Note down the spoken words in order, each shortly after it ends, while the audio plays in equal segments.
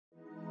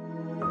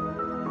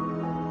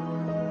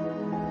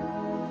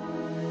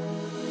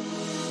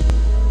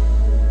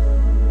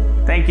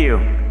Thank you.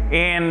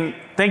 And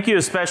thank you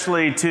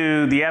especially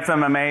to the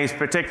FMMAs,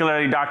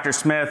 particularly Dr.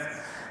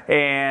 Smith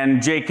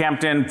and Jay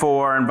Kempton,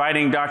 for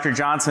inviting Dr.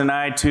 Johnson and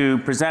I to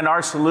present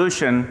our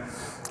solution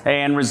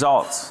and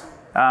results.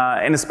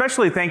 And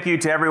especially thank you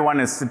to everyone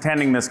that's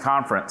attending this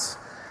conference.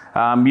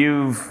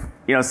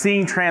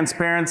 Seeing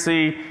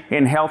transparency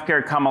in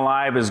healthcare come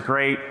alive is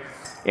great.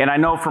 And I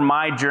know from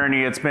my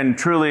journey, it's been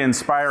truly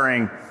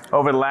inspiring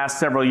over the last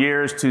several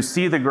years to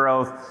see the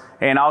growth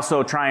and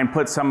also try and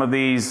put some of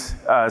these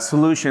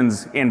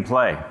solutions in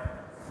play.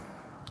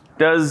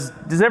 Does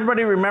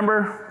everybody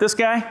remember this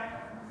guy?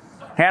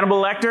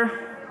 Hannibal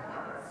Lecter?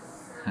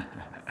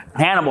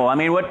 Hannibal, I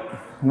mean,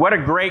 what a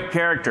great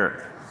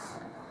character.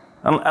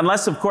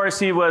 Unless, of course,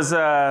 he was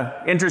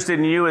interested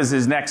in you as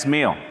his next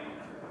meal.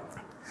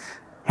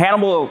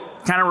 Hannibal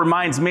kind of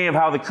reminds me of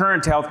how the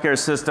current healthcare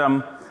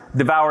system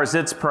devours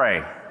its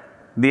prey,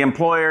 the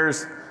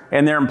employers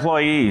and their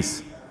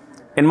employees.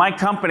 And my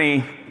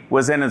company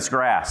was in its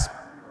grasp.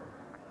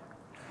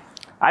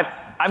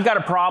 I've got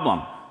a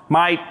problem.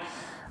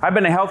 I've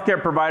been a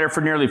healthcare provider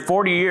for nearly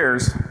 40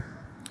 years.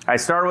 I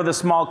started with a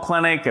small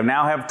clinic and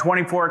now have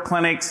 24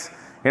 clinics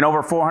and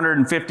over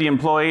 450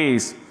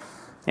 employees.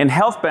 And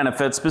health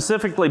benefits,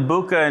 specifically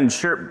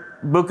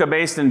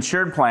BUCA-based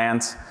insured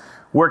plans,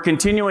 were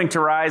continuing to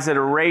rise at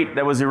a rate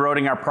that was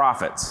eroding our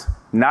profits.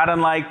 Not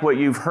unlike what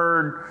you've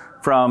heard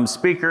from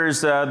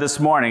speakers this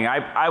morning.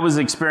 I was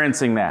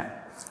experiencing that.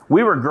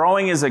 We were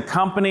growing as a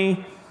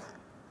company,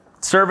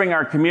 serving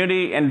our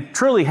community, and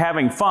truly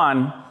having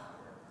fun,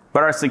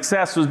 but our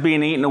success was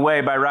being eaten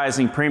away by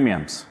rising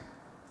premiums.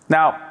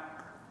 Now,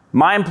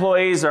 my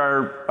employees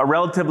are a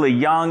relatively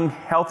young,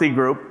 healthy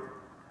group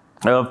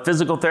of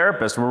physical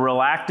therapists. We're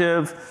real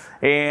active,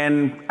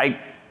 and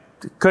I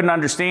couldn't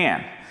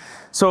understand.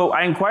 So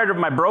I inquired of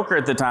my broker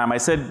at the time. I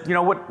said,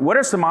 what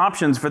are some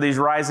options for these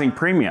rising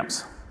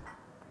premiums?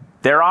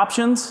 Their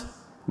options?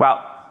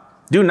 Well,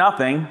 do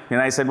nothing. And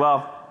I said,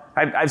 well,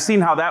 I've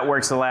seen how that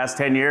works the last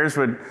 10 years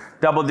with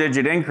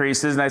double-digit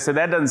increases. And I said,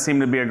 that doesn't seem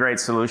to be a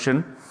great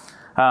solution.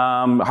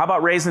 How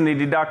about raising the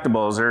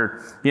deductibles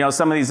or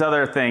some of these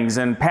other things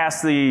and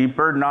pass the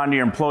burden on to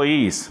your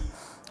employees?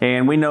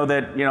 And we know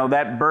that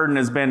that burden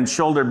has been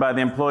shouldered by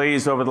the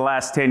employees over the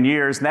last 10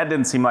 years, and that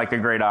didn't seem like a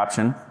great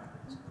option.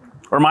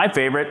 Or my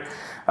favorite,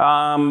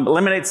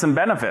 eliminate some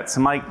benefits.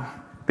 I'm like,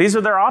 these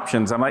are their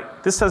options. I'm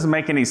like, this doesn't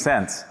make any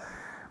sense.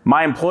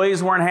 My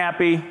employees weren't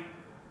happy,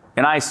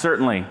 and I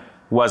certainly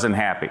wasn't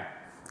happy.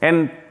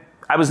 And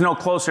I was no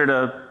closer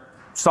to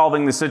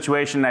solving the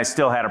situation, and I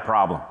still had a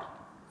problem.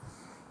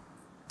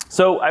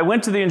 So I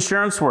went to the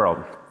insurance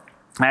world.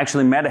 I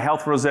actually met a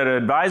Health Rosetta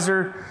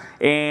advisor,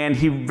 and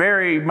he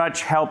very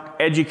much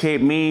helped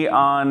educate me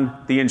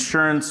on the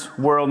insurance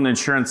world and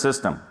insurance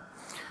system.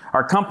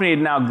 Our company had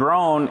now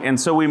grown, and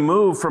so we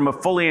moved from a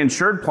fully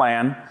insured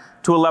plan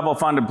to a level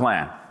funded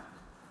plan.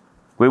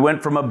 We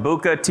went from a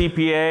BUCA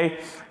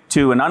TPA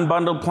to an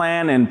unbundled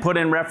plan and put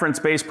in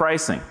reference-based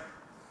pricing.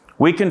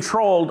 We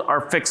controlled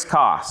our fixed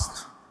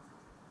costs.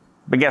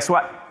 But guess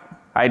what?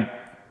 I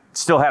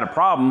still had a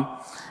problem.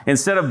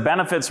 Instead of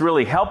benefits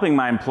really helping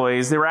my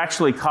employees, they were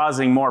actually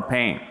causing more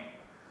pain.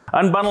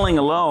 Unbundling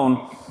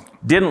alone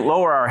didn't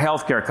lower our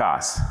healthcare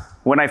costs.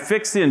 When I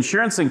fixed the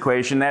insurance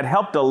equation, that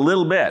helped a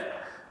little bit,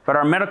 but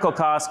our medical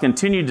costs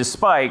continued to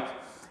spike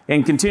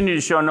and continue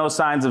to show no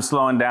signs of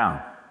slowing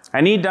down.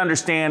 I need to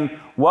understand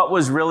what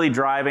was really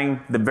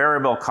driving the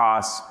variable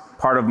costs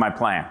part of my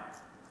plan.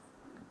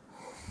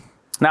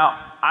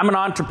 Now, I'm an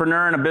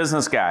entrepreneur and a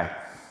business guy.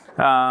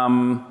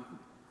 And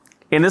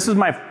this is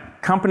my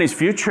company's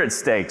future at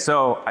stake,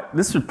 so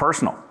this is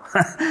personal.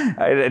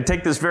 I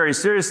take this very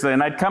seriously,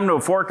 and I'd come to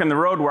a fork in the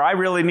road where I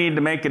really need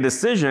to make a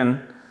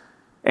decision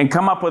and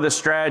come up with a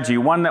strategy,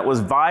 one that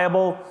was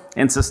viable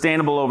and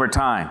sustainable over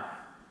time.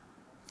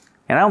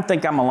 And I don't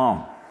think I'm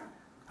alone.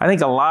 I think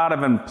a lot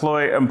of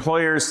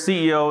employers,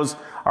 CEOs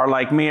are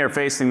like me, are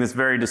facing this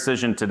very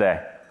decision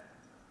today.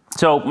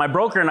 So my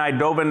broker and I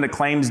dove into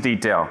claims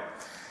detail.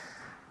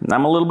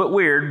 I'm a little bit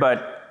weird,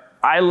 but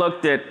I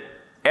looked at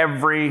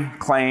every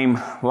claim,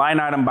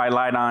 line item by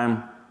line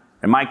item,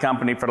 in my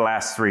company for the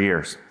last 3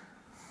 years.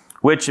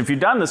 Which, if you've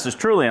done this, is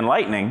truly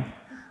enlightening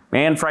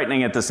and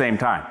frightening at the same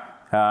time.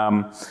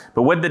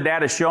 But what did the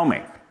data show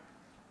me?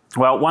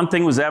 Well, one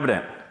thing was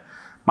evident.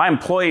 My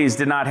employees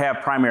did not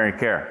have primary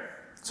care.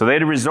 So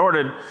they'd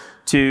resorted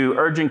to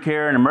urgent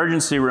care and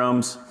emergency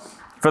rooms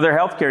for their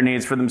healthcare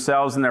needs for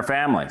themselves and their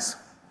families.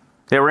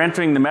 They were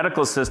entering the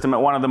medical system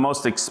at one of the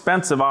most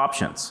expensive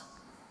options.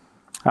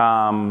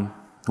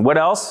 What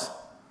else?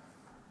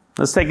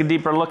 Let's take a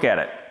deeper look at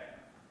it.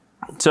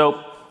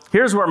 So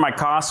here's where my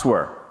costs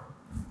were.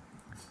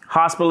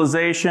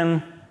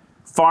 Hospitalization,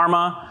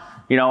 pharma.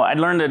 I'd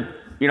learned that,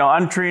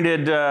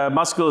 untreated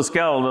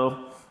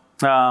musculoskeletal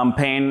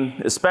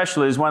pain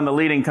especially is one of the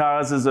leading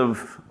causes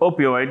of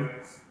opioid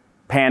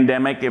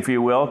pandemic, if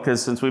you will,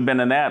 because since we've been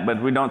in that,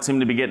 but we don't seem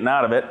to be getting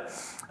out of it.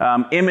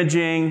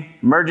 Imaging,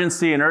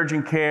 emergency and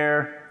urgent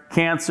care,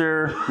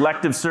 cancer,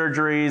 elective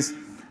surgeries,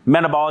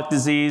 metabolic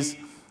disease,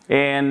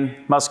 and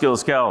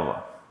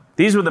musculoskeletal.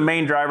 These were the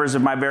main drivers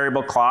of my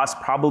variable costs,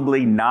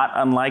 probably not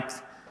unlike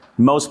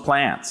most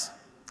plans.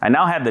 I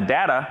now had the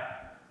data,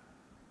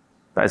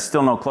 but I was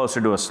still no closer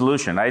to a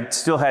solution. I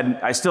still had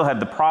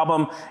the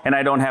problem, and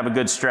I don't have a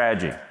good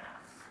strategy.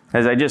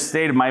 As I just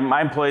stated,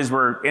 my employees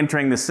were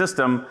entering the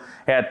system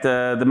at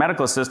the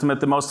medical system at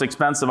the most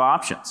expensive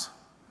options.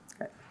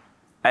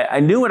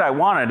 I knew what I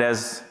wanted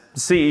as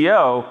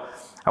CEO.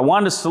 I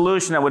wanted a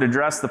solution that would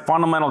address the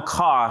fundamental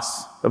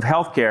costs of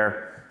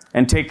healthcare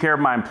and take care of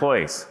my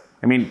employees.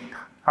 I mean,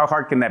 how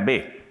hard can that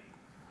be?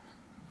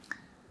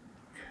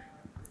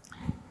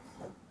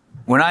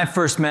 When I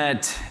first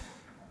met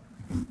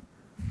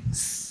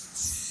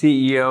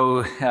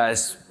CEO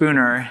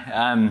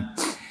Spooner,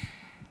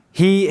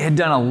 he had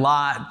done a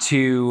lot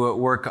to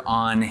work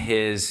on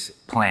his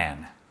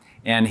plan.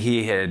 And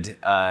he had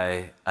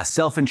a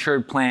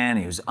self-insured plan,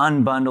 he was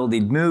unbundled,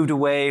 he'd moved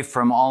away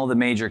from all the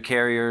major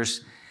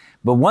carriers.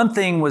 But one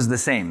thing was the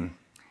same.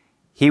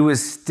 He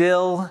was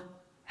still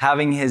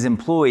having his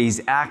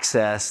employees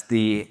access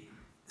the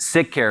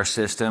sick care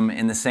system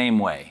in the same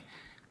way.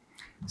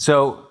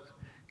 So,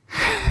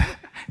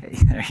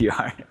 there you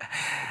are.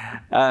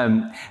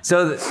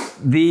 So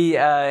the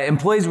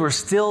employees were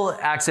still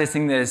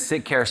accessing the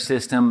sick care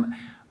system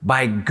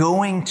by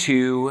going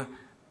to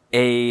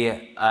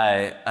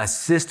a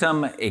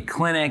system, a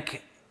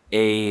clinic,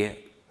 a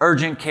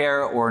urgent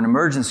care, or an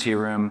emergency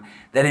room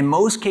that in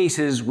most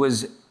cases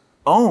was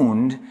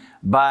owned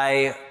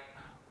by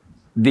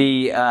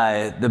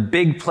the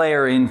big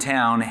player in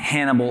town,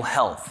 Hannibal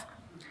Health.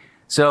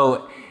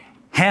 So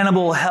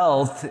Hannibal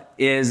Health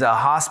is a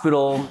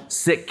hospital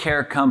sick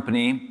care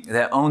company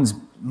that owns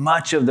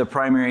much of the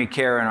primary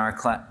care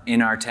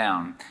in our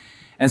town.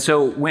 And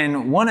so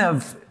when one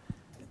of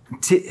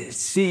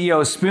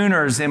CEO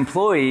Spooner's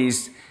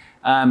employees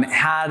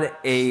had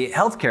a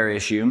healthcare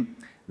issue,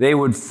 they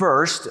would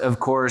first, of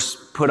course,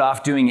 put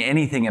off doing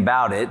anything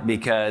about it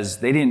because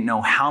they didn't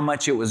know how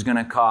much it was going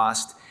to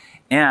cost,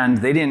 and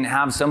they didn't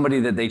have somebody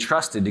that they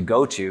trusted to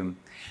go to.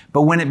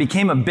 But when it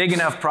became a big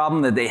enough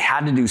problem that they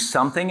had to do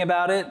something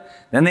about it,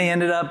 then they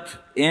ended up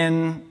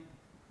in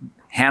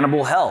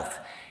Hannibal Health,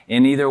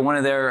 in either one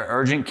of their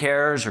urgent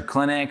cares or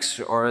clinics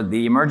or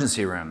the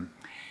emergency room.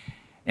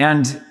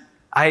 And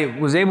I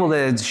was able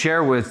to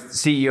share with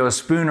CEO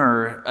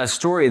Spooner a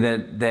story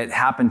that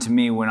happened to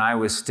me when I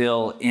was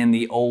still in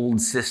the old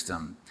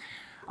system.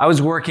 I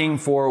was working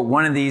for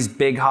one of these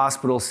big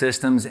hospital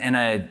systems, and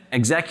an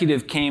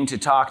executive came to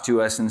talk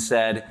to us and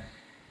said,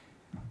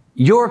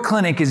 "Your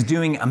clinic is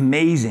doing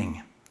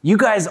amazing. You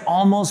guys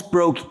almost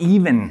broke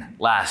even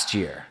last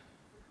year."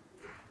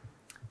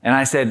 And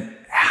I said,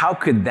 "How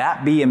could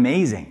that be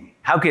amazing?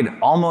 How could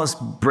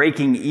almost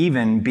breaking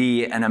even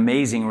be an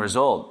amazing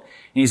result?"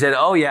 And he said,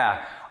 "Oh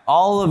yeah,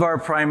 all of our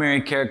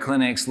primary care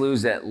clinics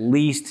lose at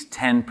least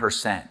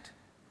 10%.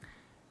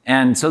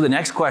 And so the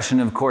next question,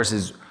 of course,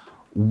 is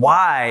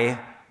why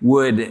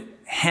would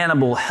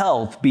Hannibal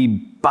Health be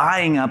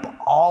buying up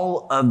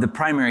all of the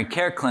primary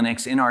care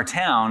clinics in our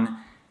town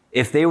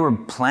if they were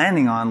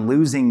planning on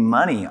losing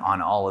money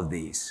on all of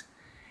these?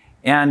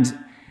 And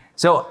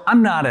so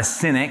I'm not a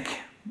cynic,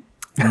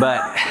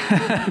 but,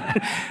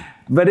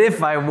 but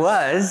if I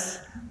was,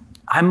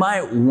 I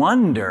might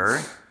wonder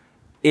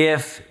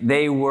if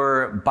they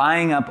were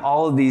buying up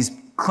all of these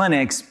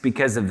clinics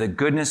because of the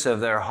goodness of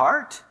their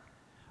heart,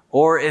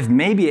 or if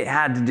maybe it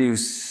had to do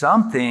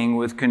something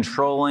with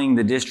controlling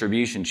the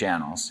distribution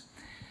channels.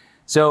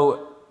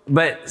 So,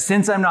 but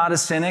since I'm not a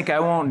cynic, I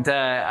won't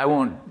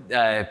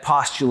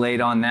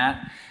postulate on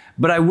that,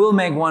 but I will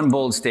make one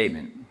bold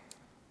statement.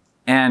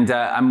 And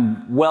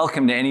I'm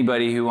welcome to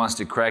anybody who wants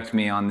to correct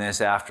me on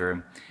this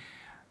after.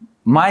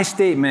 My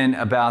statement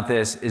about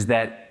this is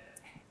that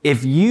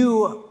if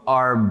you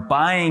are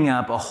buying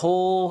up a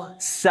whole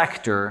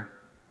sector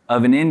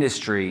of an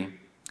industry,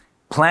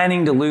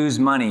 planning to lose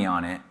money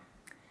on it,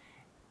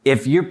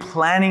 if you're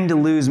planning to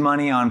lose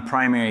money on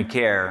primary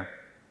care,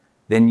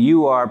 then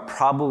you are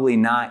probably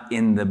not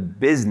in the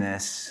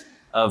business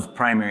of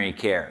primary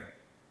care.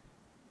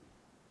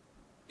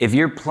 If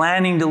you're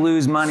planning to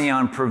lose money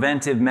on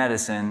preventive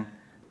medicine,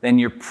 then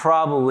you're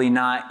probably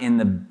not in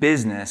the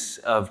business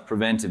of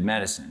preventive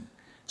medicine.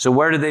 So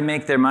where do they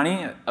make their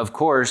money? Of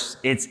course,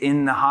 it's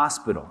in the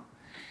hospital.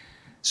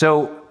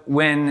 So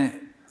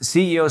when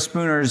CEO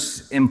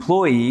Spooner's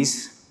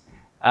employees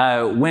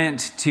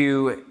went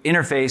to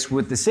interface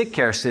with the sick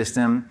care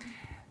system,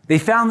 they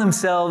found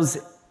themselves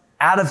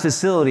at a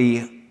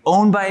facility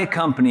owned by a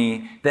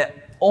company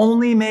that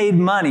only made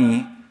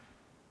money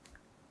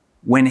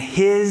when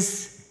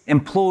his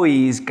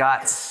employees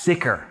got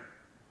sicker,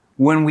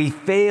 when we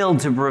failed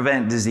to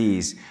prevent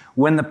disease,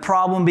 when the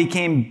problem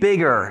became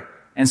bigger,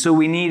 and so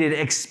we needed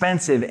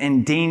expensive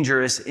and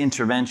dangerous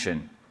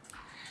intervention.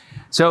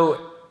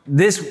 So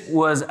this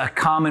was a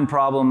common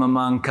problem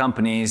among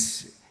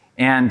companies,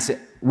 and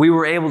we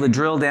were able to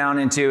drill down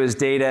into his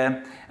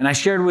data, and I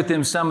shared with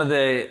him some of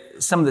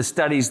the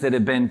studies that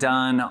have been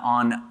done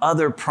on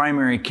other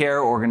primary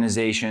care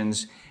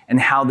organizations and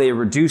how they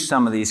reduce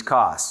some of these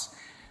costs.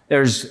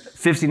 There's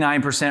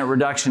 59%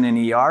 reduction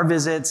in ER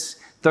visits,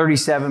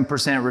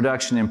 37%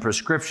 reduction in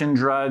prescription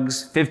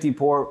drugs,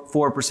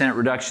 54%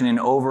 reduction in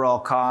overall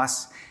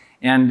costs,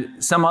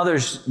 and some other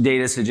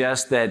data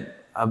suggest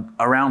that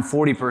around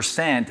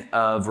 40%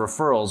 of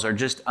referrals are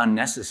just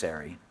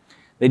unnecessary.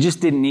 They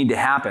just didn't need to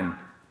happen.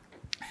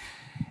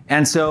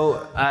 And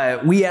so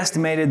we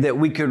estimated that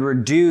we could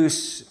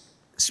reduce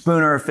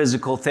Spooner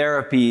Physical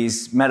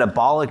Therapy's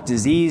metabolic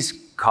disease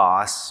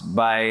costs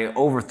by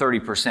over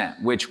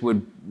 30%, which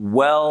would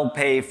well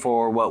pay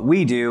for what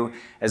we do,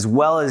 as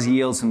well as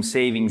yield some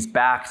savings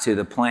back to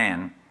the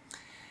plan.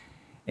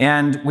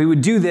 And we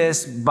would do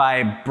this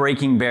by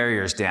breaking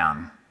barriers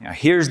down. Now,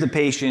 here's the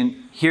patient,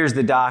 here's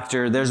the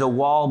doctor, there's a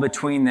wall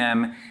between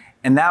them,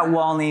 and that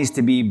wall needs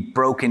to be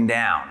broken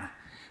down.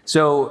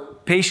 So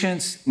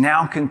patients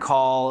now can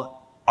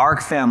call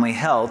ARC Family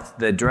Health,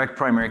 the direct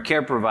primary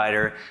care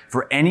provider,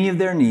 for any of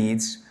their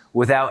needs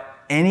without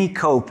any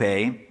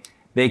copay.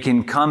 They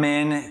can come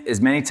in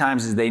as many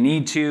times as they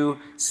need to,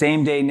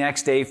 same day,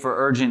 next day for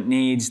urgent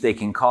needs. They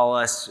can call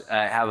us,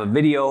 have a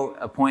video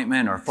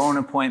appointment or phone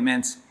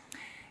appointments,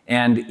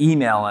 and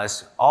email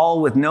us, all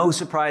with no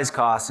surprise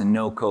costs and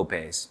no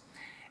copays.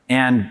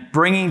 And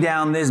bringing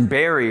down this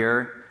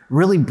barrier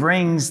really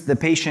brings the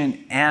patient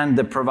and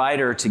the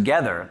provider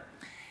together.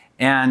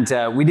 And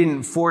we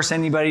didn't force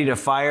anybody to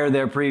fire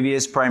their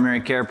previous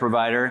primary care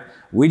provider.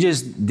 We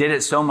just did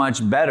it so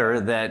much better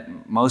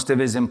that most of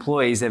his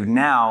employees have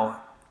now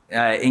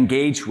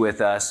engaged with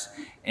us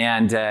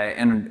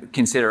and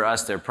consider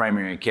us their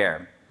primary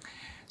care.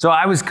 So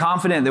I was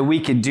confident that we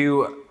could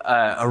do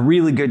a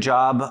really good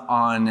job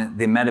on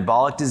the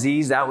metabolic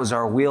disease. That was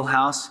our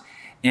wheelhouse.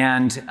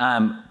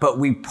 But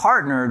we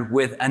partnered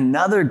with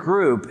another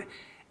group,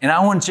 and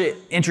I want to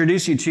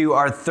introduce you to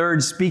our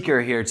third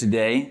speaker here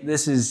today.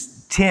 This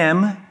is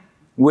Tim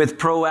with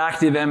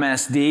Proactive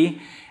MSD,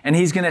 and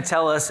he's going to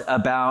tell us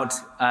about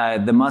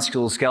the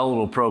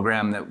musculoskeletal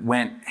program that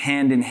went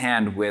hand in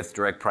hand with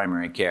direct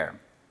primary care.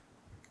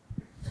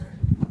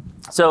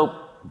 So,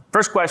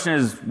 first question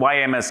is, why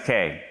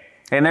MSK?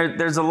 And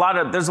there's a lot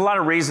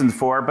of reasons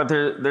for it, but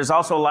there's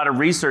also a lot of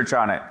research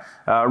on it.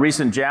 A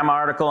recent JAMA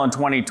article in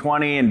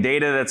 2020 and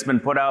data that's been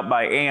put out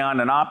by Aon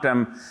and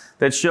Optum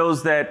that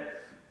shows that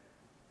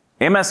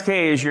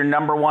MSK is your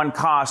 #1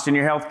 cost in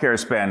your healthcare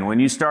spend. When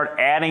you start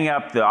adding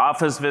up the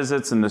office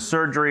visits and the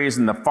surgeries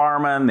and the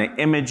pharma and the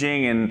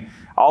imaging and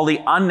all the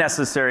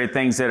unnecessary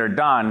things that are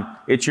done,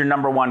 it's your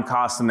 #1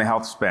 cost in the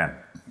health spend.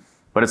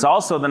 But it's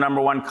also the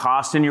 #1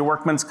 cost in your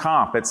workman's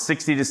comp. It's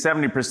 60 to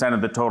 70%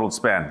 of the total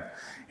spend.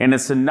 And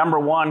it's the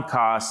 #1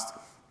 cost,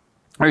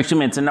 or excuse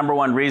me, it's the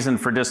 #1 reason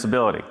for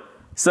disability.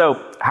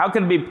 So how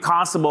could it be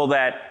possible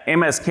that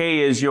MSK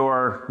is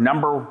your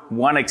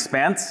 #1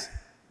 expense?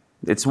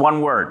 It's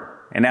one word,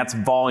 and that's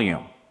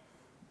volume.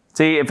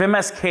 See, if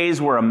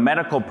MSKs were a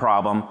medical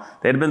problem,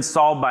 they'd have been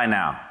solved by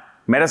now.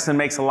 Medicine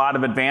makes a lot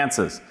of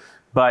advances.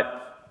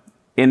 But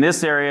in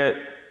this area,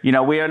 you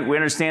know, we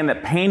understand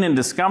that pain and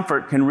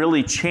discomfort can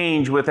really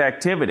change with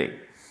activity.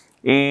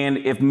 And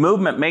if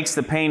movement makes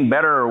the pain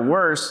better or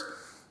worse,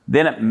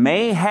 then it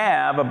may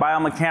have a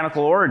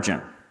biomechanical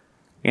origin.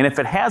 And if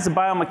it has a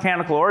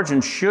biomechanical origin,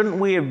 shouldn't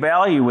we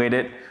evaluate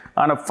it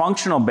on a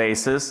functional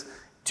basis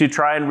to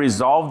try and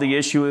resolve the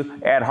issue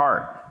at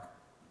heart?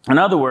 In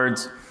other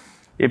words,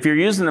 if you're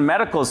using the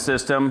medical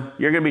system,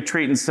 you're going to be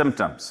treating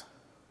symptoms.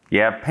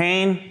 You have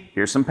pain,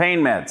 here's some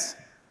pain meds.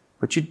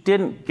 But you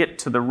didn't get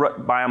to the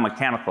root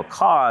biomechanical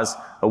cause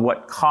of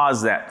what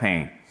caused that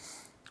pain.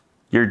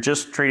 You're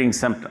just treating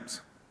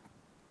symptoms.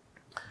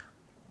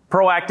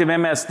 Proactive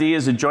MSD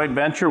is a joint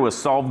venture with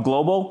Solve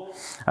Global.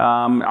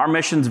 Our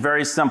mission is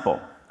very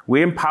simple.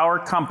 We empower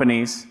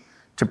companies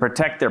to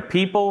protect their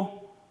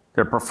people,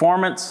 their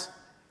performance,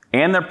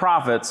 and their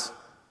profits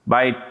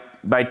by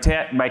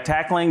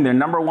tackling their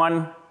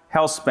 #1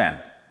 health spend,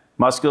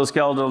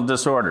 musculoskeletal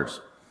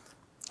disorders.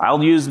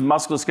 I'll use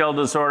musculoskeletal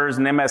disorders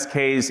and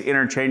MSKs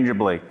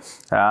interchangeably.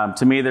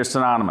 To me, they're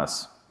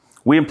synonymous.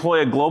 We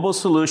employ a global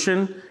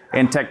solution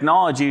and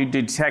technology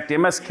to detect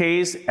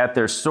MSKs at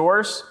their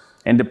source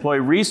and deploy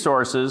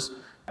resources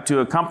to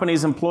a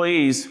company's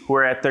employees who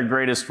are at their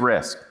greatest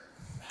risk.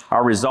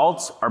 Our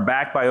results are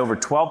backed by over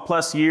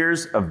 12+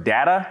 years of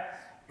data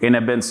and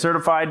have been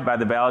certified by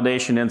the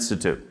Validation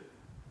Institute.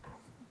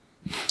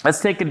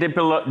 Let's take a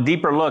deeper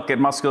look at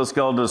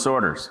musculoskeletal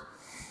disorders.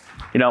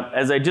 You know,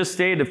 as I just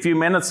stated a few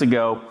minutes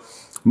ago,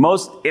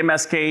 most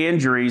MSK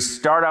injuries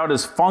start out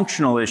as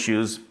functional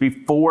issues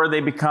before they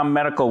become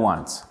medical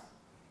ones.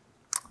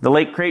 The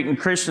late Creighton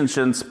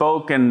Christensen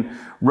spoke and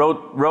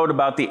wrote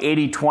about the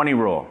 80-20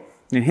 rule.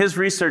 And his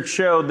research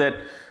showed that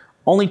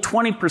only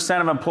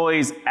 20% of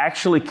employees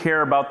actually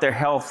care about their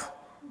health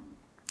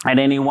at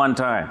any one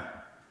time.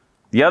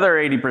 The other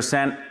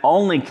 80%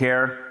 only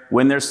care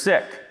when they're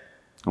sick.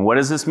 And what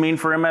does this mean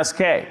for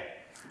MSK?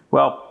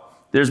 Well,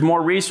 there's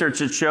more research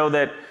that show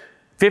that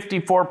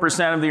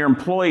 54% of your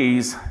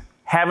employees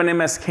have an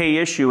MSK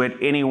issue at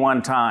any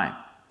one time.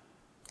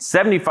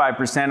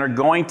 75% are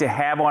going to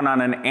have one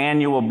on an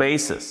annual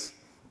basis.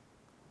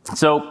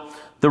 So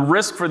the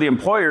risk for the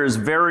employer is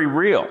very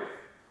real.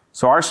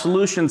 So our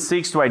solution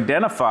seeks to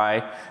identify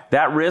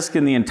that risk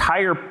in the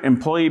entire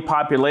employee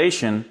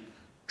population,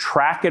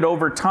 track it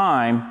over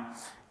time,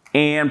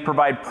 and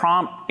provide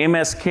prompt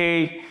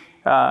MSK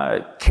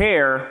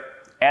care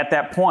at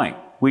that point.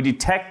 We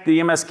detect the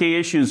MSK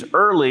issues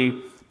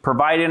early,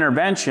 provide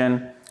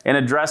intervention, and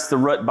address the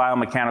root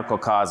biomechanical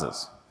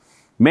causes.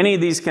 Many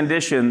of these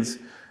conditions,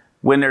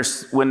 when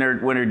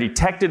they're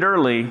detected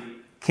early,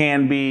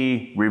 can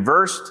be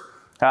reversed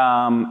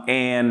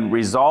and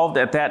resolved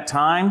at that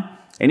time.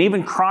 And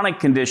even chronic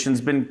conditions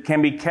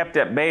can be kept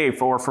at bay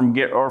from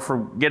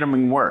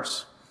getting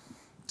worse.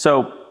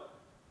 So,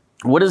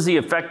 what is the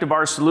effect of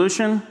our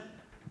solution?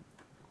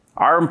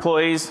 Our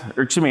employees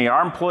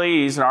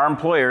and our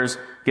employers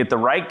get the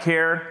right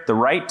care, the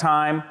right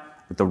time,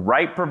 with the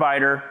right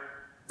provider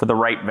for the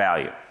right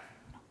value.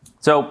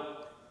 So,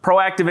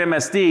 Proactive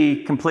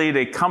MSD completed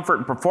a comfort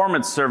and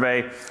performance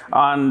survey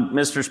on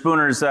Mr.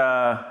 Spooner's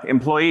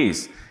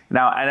employees.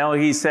 Now, I know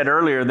he said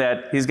earlier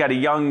that he's got a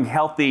young,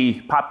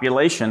 healthy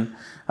population.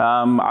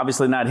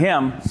 Obviously not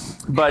him,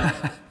 but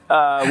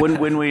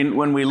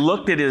when we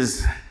looked at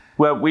his,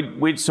 well,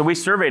 so we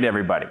surveyed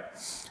everybody.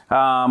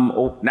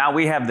 Now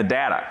we have the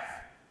data,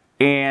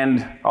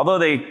 and although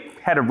they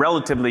had a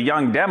relatively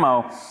young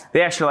demo,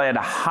 they actually had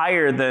a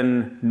higher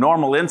than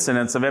normal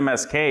incidence of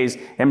MSKs,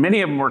 and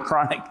many of them were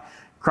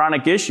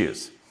chronic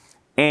issues,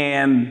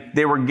 and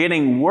they were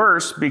getting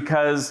worse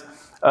because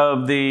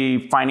of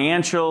the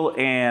financial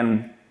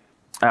and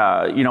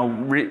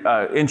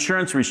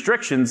insurance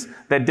restrictions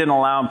that didn't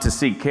allow them to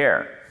seek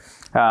care.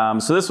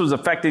 So this was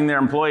affecting their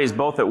employees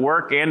both at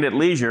work and at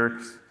leisure,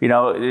 in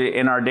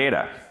our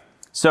data.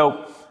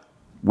 So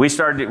we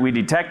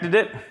detected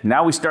it.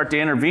 Now we start to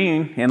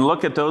intervene and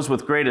look at those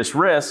with greatest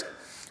risk.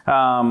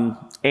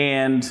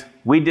 And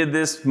we did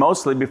this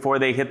mostly before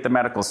they hit the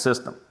medical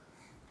system.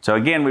 So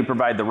again, we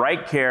provide the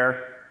right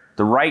care,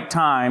 the right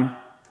time,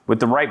 with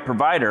the right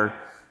provider,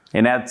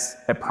 and that's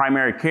a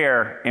primary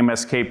care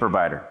MSK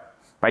provider.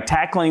 By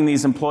tackling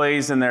these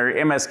employees and their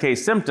MSK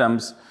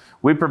symptoms,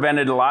 we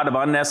prevented a lot of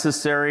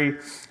unnecessary,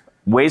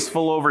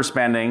 wasteful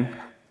overspending,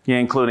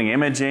 including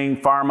imaging,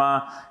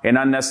 pharma, and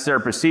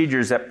unnecessary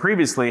procedures that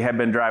previously had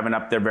been driving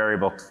up their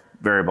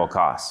variable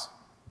costs.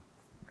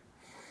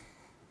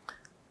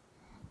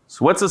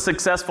 So what's a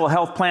successful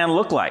health plan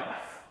look like?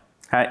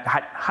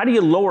 How do you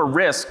lower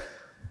risk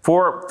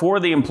for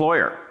the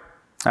employer?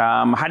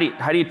 How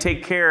do you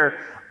take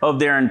care of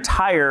their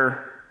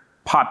entire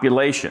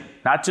population?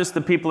 Not just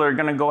the people that are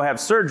going to go have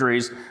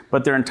surgeries,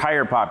 but their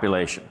entire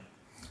population.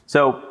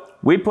 So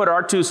we put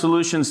our two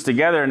solutions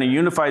together in a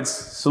unified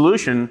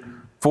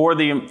solution for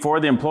the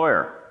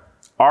employer.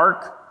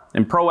 ARC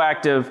and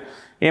Proactive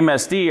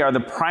MSD are the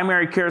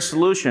primary care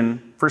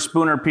solution for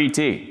Spooner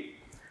PT.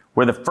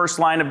 We're the first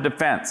line of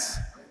defense.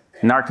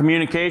 And our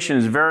communication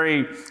is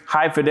very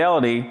high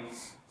fidelity,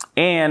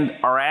 and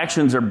our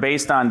actions are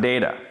based on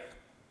data.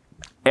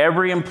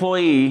 Every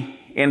employee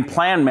and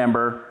plan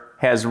member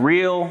has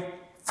real,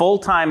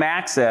 full-time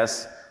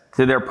access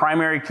to their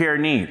primary care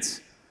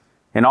needs.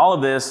 And all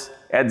of this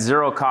at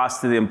zero cost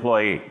to the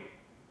employee.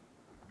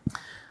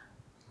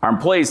 Our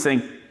employees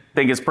think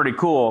it's pretty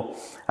cool,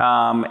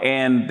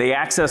 and they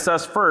access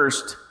us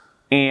first,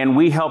 and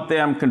we help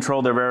them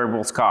control their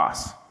variables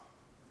costs,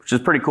 which is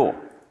pretty cool.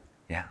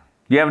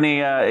 Do you have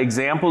any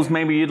examples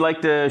maybe you'd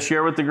like to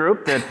share with the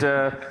group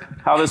that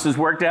how this has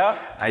worked out?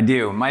 I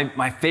do.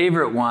 My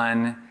favorite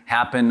one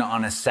happened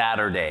on a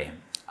Saturday.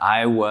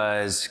 I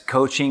was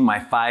coaching my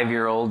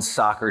 5-year-old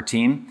soccer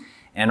team,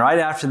 and right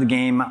after the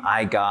game,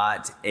 I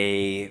got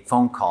a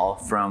phone call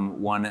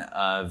from one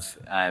of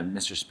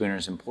Mr.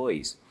 Spooner's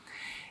employees.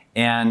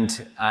 And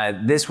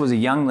this was a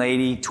young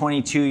lady,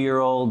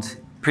 22-year-old,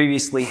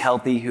 previously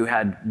healthy, who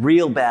had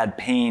real bad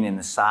pain in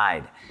the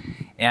side.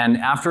 And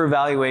after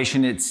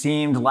evaluation, it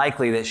seemed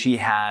likely that she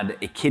had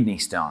a kidney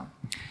stone.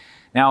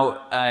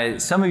 Now,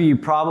 some of you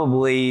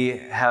probably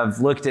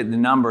have looked at the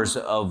numbers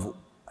of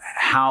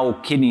how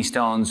kidney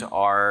stones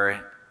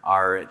are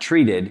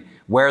treated,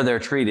 where they're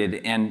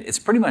treated, and it's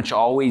pretty much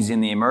always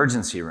in the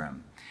emergency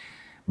room.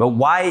 But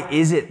why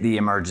is it the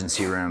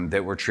emergency room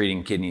that we're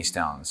treating kidney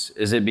stones?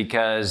 Is it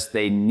because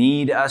they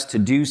need us to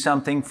do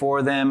something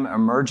for them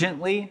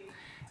emergently?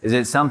 Is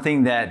it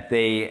something that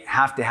they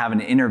have to have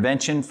an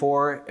intervention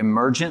for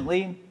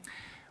emergently?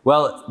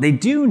 Well, they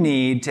do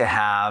need to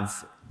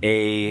have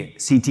a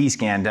CT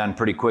scan done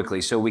pretty quickly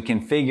so we can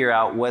figure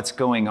out what's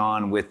going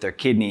on with their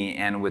kidney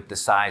and with the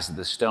size of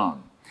the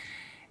stone.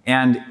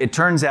 And it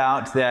turns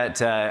out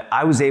that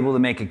I was able to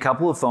make a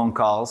couple of phone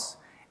calls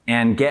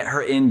and get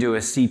her into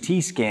a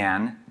CT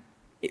scan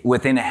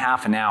within a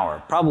half an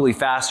hour, probably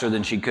faster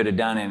than she could have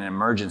done in an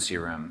emergency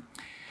room.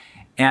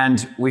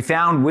 And we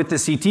found with the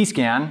CT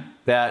scan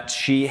that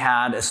she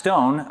had a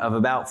stone of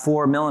about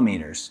 4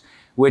 millimeters,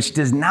 which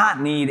does not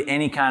need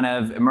any kind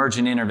of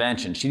emergent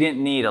intervention. She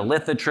didn't need a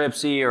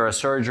lithotripsy or a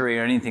surgery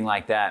or anything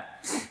like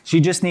that. She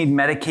just needed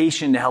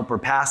medication to help her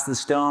pass the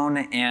stone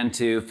and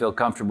to feel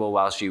comfortable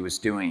while she was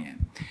doing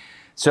it.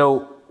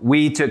 So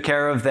we took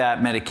care of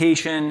that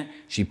medication.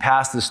 She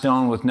passed the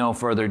stone with no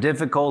further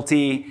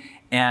difficulty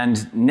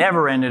and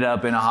never ended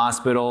up in a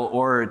hospital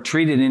or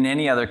treated in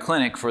any other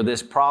clinic for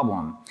this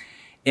problem.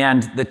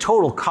 And the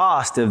total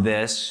cost of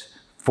this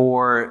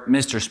for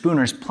Mr.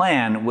 Spooner's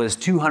plan was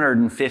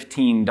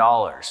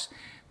 $215.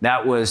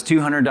 That was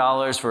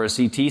 $200 for a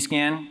CT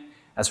scan.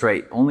 That's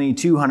right, only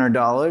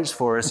 $200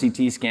 for a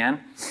CT scan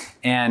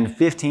and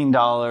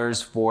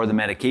 $15 for the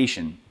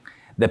medication.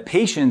 The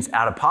patient's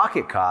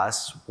out-of-pocket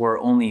costs were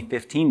only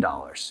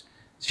 $15.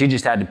 She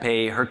just had to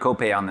pay her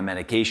copay on the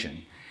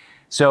medication.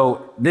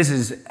 So this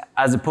is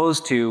as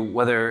opposed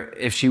to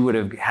if she would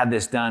have had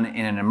this done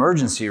in an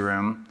emergency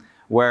room,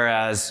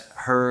 whereas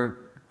her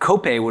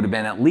copay would have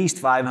been at least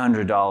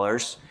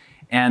 $500,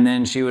 and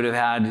then she would have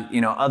had,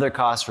 other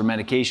costs for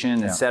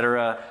medication, et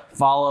cetera.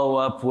 Follow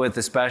up with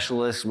a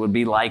specialist would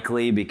be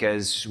likely,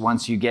 because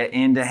once you get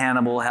into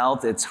Hannibal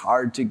Health, it's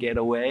hard to get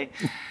away.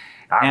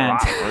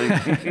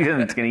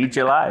 It's going to eat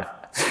you alive.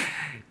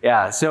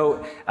 Yeah,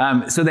 so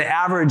the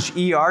average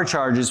ER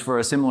charges for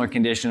a similar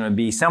condition would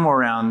be somewhere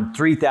around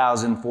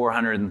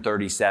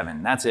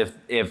 $3,437. That's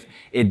if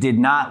it did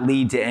not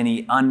lead to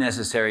any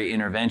unnecessary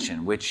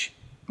intervention, which,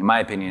 in my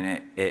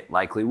opinion, it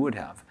likely would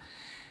have.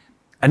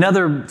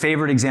 Another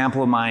favorite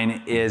example of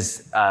mine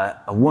is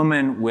a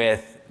woman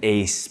with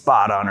a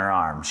spot on her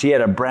arm. She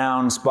had a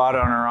brown spot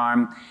on her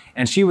arm,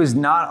 and she was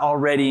not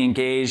already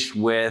engaged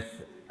with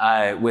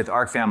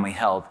ARC Family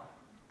Health.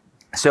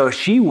 So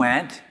she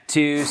went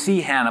to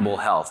see Hannibal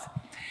Health,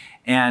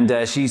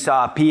 and she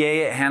saw a PA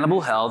at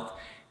Hannibal Health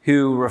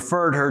who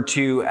referred her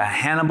to a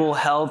Hannibal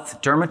Health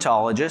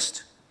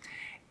dermatologist,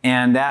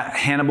 and that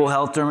Hannibal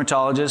Health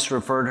dermatologist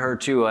referred her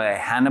to a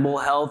Hannibal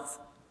Health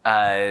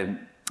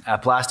a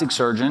plastic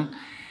surgeon,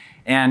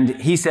 and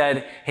he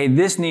said, hey,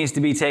 this needs to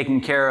be taken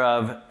care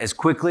of as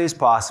quickly as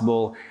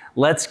possible.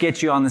 Let's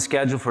get you on the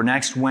schedule for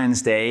next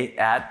Wednesday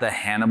at the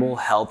Hannibal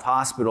Health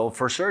Hospital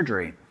for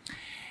surgery.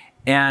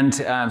 And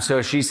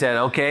so she said,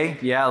 okay,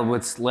 yeah,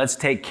 let's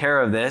take care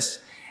of this.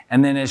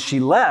 And then as she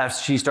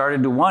left, she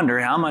started to wonder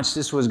how much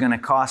this was going to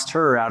cost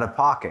her out of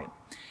pocket.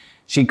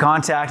 She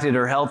contacted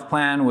her health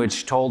plan,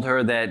 which told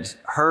her that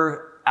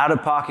her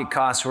out-of-pocket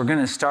costs were going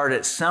to start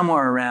at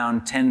somewhere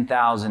around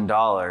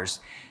 $10,000,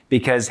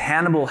 because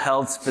Hannibal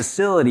Health's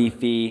facility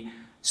fee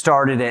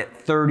started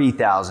at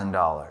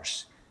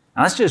 $30,000.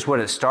 Now, that's just what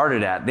it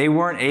started at. They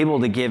weren't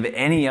able to give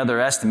any other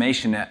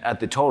estimation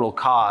at the total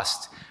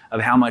cost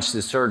of how much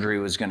the surgery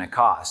was going to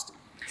cost.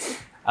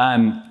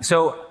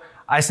 So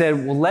I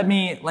said, well, let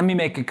me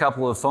make a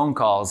couple of phone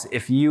calls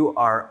if you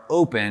are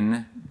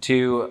open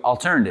to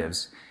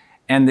alternatives.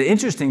 And the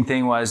interesting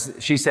thing was,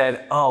 she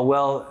said, oh,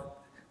 well,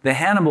 the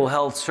Hannibal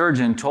Health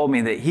surgeon told me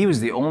that he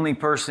was the only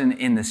person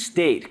in the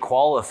state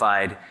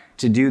qualified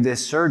to do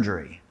this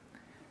surgery.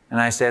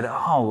 And I said,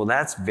 oh, well,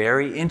 that's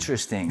very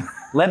interesting.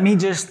 Let me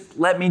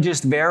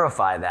just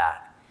verify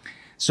that.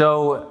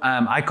 So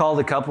I called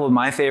a couple of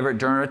my favorite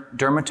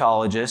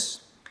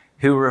dermatologists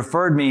who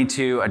referred me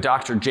to a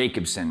Dr.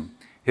 Jacobson,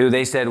 who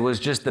they said was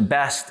just the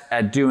best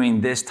at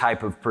doing this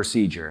type of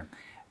procedure.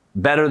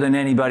 Better than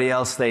anybody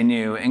else they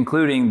knew,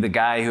 including the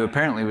guy who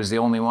apparently was the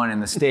only one in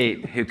the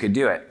state who could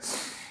do it.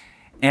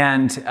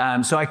 And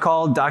so I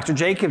called Dr.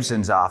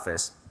 Jacobson's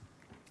office,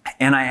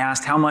 and I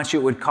asked how much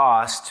it would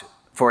cost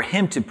for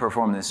him to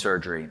perform this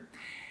surgery.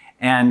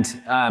 And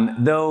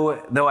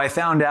though I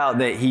found out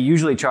that he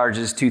usually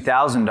charges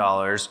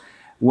 $2,000,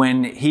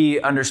 when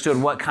he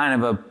understood what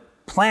kind of a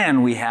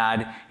plan we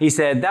had, he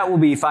said that will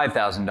be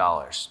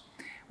 $5,000,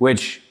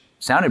 which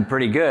sounded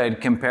pretty good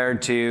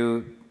compared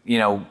to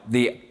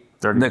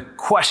the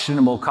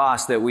questionable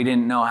cost that we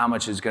didn't know how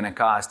much it was going to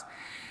cost.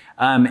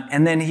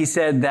 And then he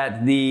said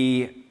that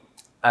the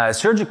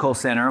surgical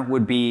center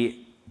would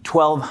be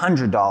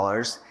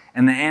 $1,200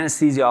 and the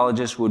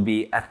anesthesiologist would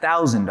be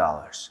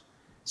 $1,000.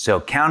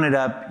 So count it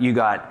up, you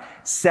got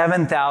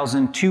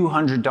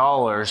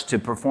 $7,200 to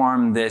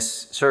perform this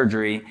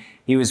surgery.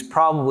 He was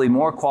probably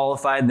more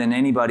qualified than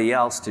anybody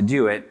else to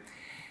do it.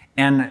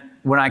 And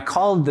when I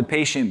called the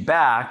patient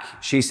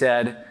back, she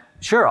said,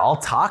 sure, I'll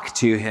talk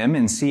to him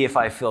and see if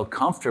I feel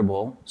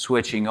comfortable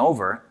switching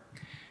over.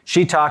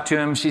 She talked to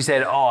him. She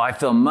said, oh, I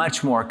feel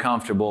much more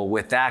comfortable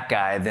with that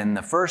guy than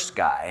the first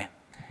guy.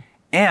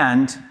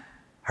 And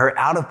her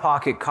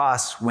out-of-pocket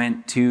costs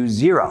went to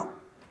zero.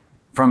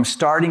 From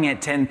starting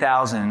at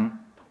 $10,000,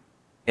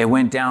 it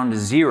went down to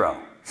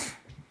zero.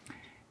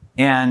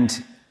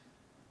 And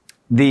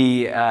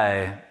the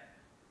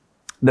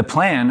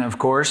plan, of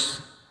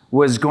course,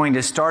 was going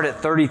to start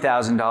at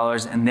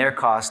 $30,000, and their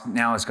cost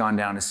now has gone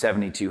down to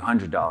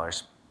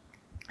 $7,200.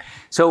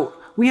 So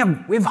we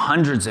have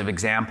hundreds of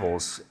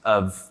examples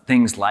of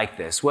things like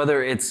this,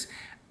 whether it's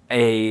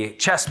a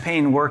chest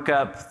pain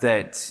workup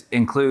that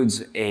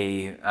includes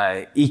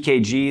a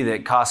EKG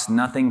that costs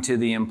nothing to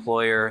the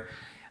employer,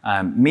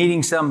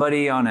 meeting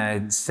somebody on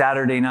a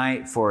Saturday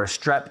night for a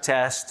strep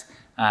test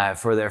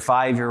for their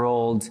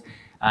 5-year-old,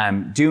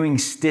 doing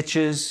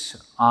stitches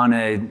on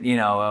a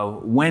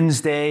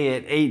Wednesday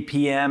at 8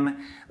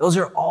 p.m. Those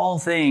are all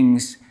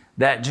things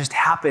that just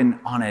happen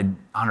on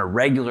a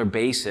regular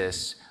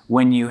basis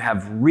when you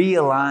have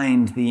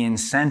realigned the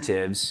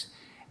incentives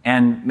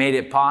and made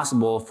it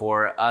possible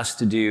for us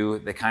to do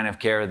the kind of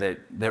care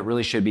that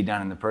really should be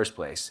done in the first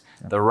place.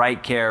 The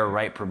right care,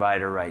 right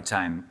provider, right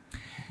time.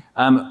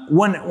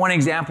 One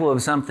example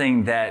of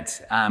something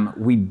that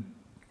we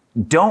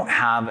don't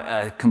have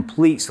a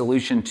complete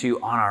solution to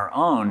on our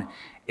own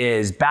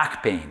is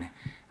back pain.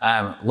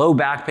 Low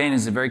back pain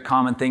is a very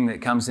common thing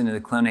that comes into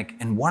the clinic,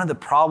 and one of the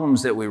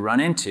problems that we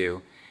run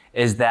into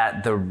is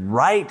that the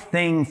right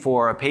thing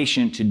for a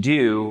patient to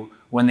do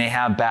when they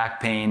have back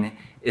pain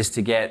is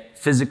to get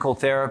physical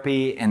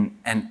therapy and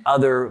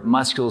other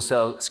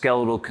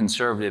musculoskeletal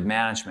conservative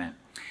management.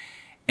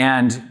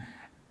 And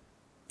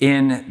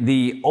in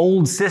the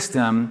old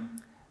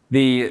system,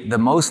 the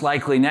most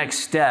likely next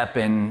step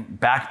in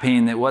back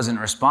pain that wasn't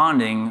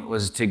responding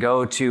was to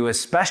go to a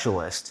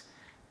specialist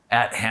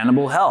at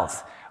Hannibal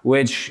Health,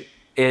 which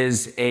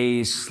is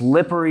a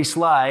slippery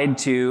slide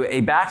to a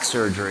back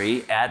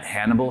surgery at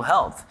Hannibal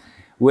Health,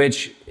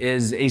 which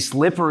is a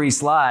slippery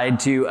slide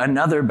to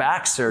another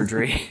back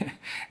surgery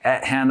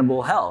at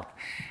Hannibal Health.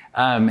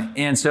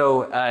 And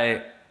so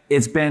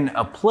it's been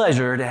a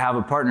pleasure to have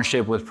a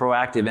partnership with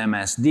Proactive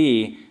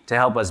MSD to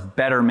help us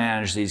better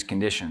manage these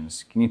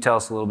conditions. Can you tell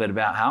us a little bit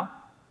about how?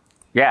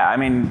 Yeah, I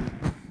mean,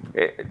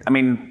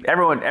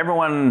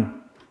 everyone,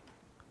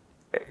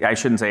 I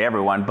shouldn't say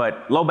everyone,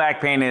 but low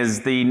back pain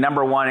is the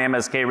 #1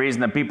 MSK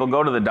reason that people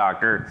go to the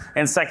doctor,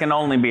 and second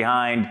only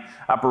behind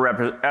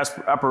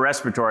upper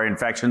respiratory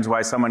infections,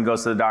 why someone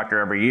goes to the doctor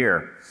every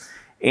year.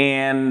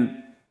 And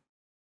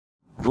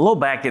low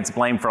back gets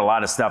blamed for a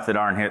lot of stuff that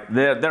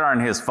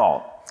aren't his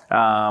fault.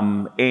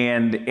 And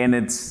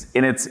it's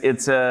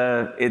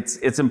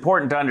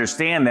important to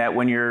understand that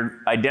when you're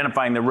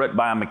identifying the root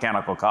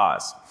biomechanical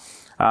cause.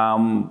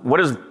 What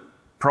does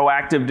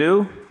Proactive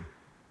do?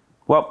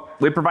 Well,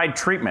 we provide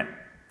treatment.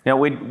 You know,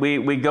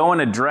 we go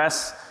and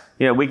address,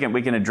 you know, we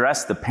can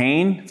address the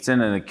pain if it's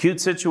in an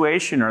acute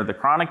situation or the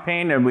chronic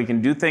pain, and we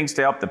can do things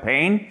to help the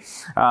pain.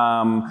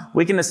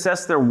 We can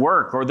assess their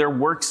work or their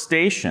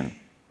workstation.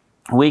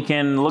 We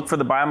can look for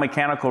the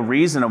biomechanical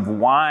reason of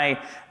why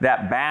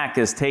that back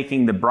is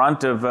taking the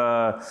brunt of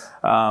the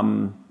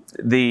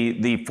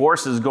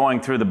forces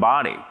going through the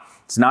body.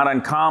 It's not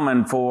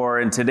uncommon for,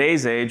 in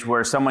today's age,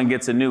 where someone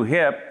gets a new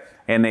hip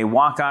and they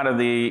walk out of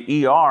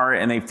the ER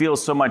and they feel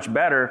so much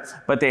better,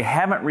 but they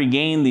haven't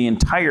regained the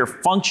entire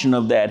function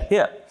of that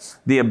hip,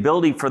 the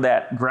ability for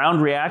that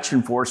ground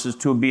reaction forces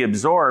to be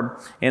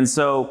absorbed. And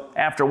so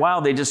after a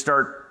while, they just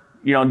start,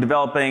 you know,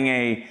 developing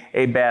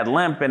a bad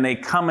limp, and they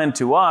come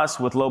into us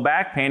with low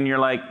back pain. And you're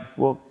like,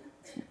 well,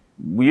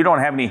 you don't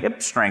have any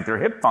hip strength or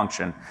hip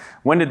function.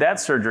 When did that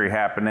surgery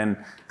happen? And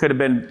could have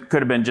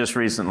been just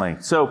recently.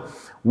 So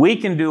we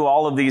can do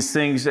all of these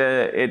things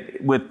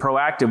with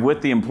Proactive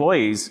with the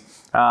employees,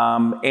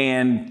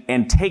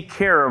 and take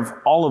care of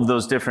all of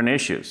those different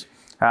issues.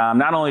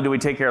 Not only do we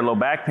take care of low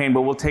back pain,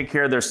 but we'll take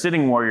care of their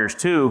sitting warriors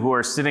too, who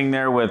are sitting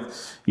there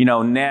with, you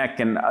know, neck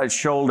and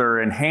shoulder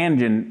and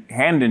hand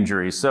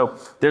injuries. So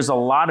there's a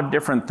lot of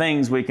different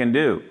things we can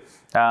do.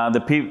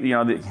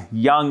 The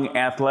young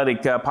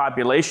athletic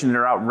population that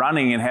are out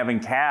running and having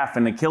calf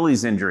and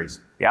Achilles injuries.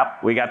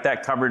 Yep, we got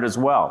that covered as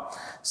well.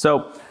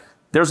 So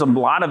there's a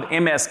lot of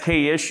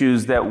MSK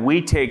issues that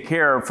we take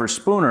care of for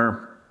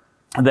Spooner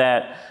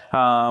that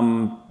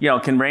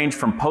can range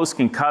from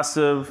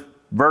post-concussive,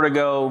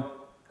 vertigo,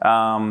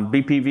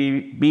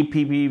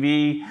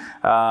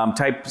 BPPV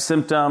type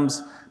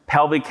symptoms,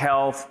 pelvic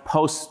health,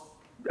 post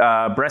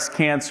breast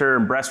cancer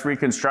and breast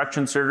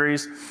reconstruction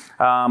surgeries,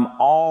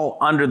 all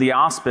under the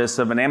auspice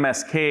of an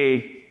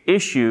MSK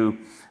issue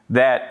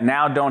that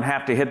now don't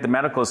have to hit the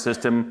medical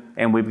system,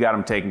 and we've got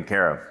them taken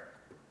care of.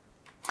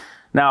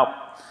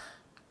 Now,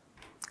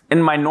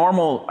 in my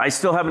normal, I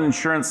still have an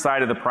insurance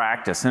side of the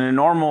practice. In a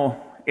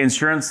normal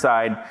insurance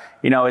side,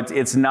 you know,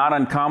 it's not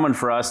uncommon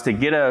for us to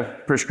get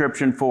a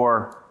prescription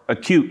for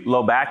acute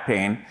low back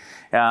pain.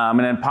 And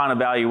then upon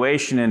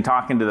evaluation and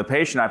talking to the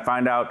patient, I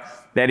find out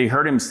that he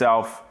hurt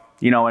himself,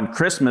 you know, in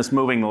Christmas,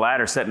 moving the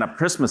ladder, setting up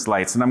Christmas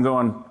lights. And I'm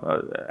going,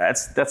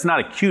 that's not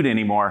acute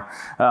anymore.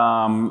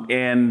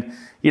 And,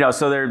 you know,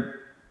 so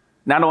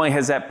not only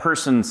has that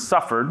person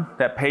suffered,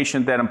 that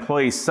patient, that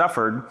employee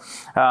suffered,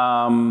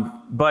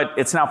 but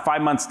it's now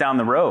 5 months down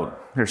the road.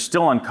 They're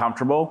still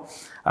uncomfortable.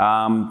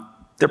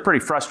 They're pretty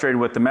frustrated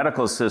with the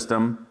medical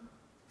system.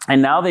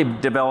 And now they've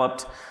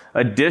developed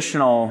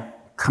additional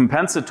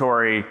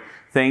compensatory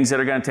things that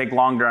are going to take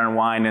longer to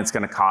unwind, and it's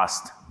going to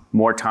cost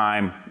more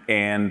time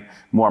and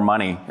more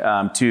money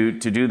to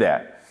do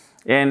that.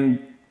 And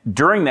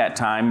during that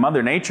time,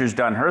 Mother Nature's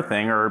done her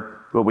thing,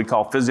 or what we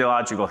call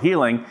physiological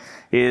healing,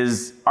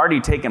 is already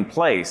taken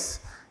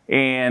place.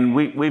 And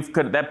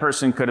that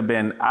person could have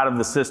been out of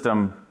the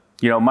system,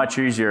 you know, much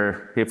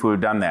easier if we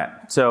had done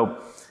that.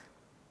 So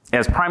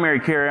as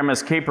primary care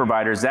MSK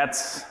providers,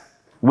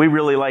 we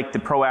really like the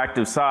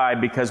Proactive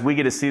side, because we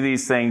get to see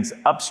these things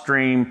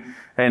upstream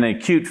in an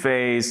acute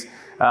phase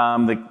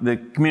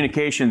the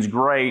communication's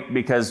great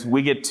because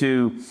we get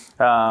to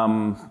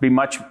be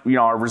much,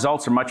 our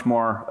results are much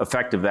more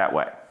effective that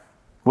way.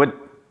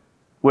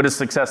 What does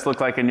success look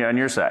like on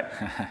your side?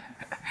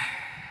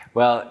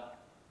 Well,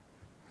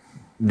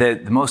 the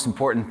most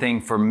important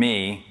thing for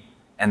me,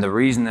 and the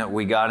reason that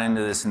we got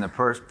into this in the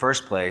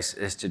first place,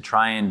 is to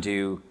try and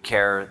do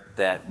care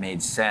that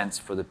made sense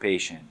for the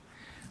patient.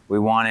 We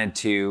wanted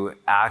to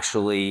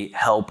actually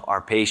help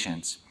our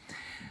patients.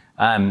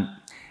 And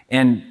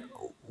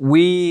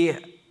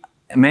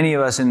many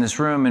of us in this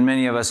room and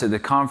many of us at the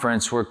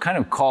conference were kind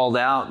of called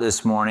out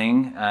this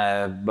morning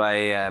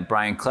by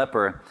Brian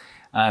Klepper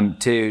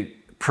to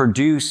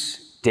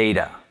produce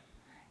data.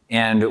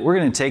 And we're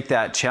going to take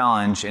that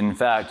challenge. In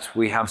fact,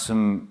 we have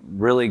some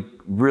really,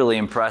 really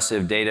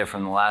impressive data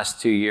from the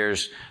last 2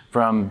 years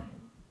from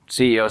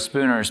CEO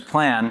Spooner's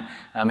plan.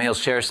 He'll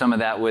share some of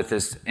that with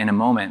us in a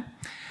moment.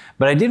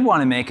 But I did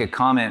want to make a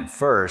comment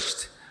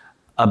first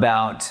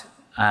about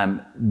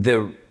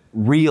the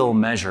real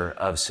measure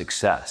of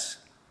success.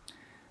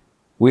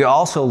 We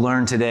also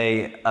learned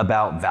today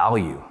about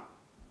value.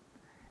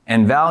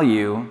 And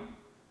value,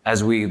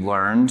 as we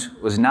learned,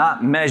 was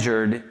not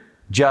measured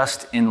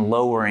just in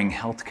lowering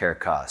healthcare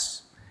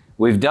costs.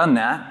 We've done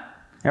that.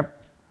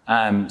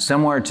 Yep.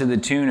 Somewhere to the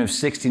tune of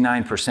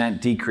 69%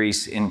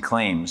 decrease in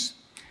claims.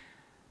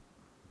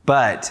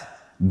 But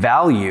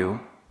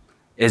value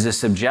is a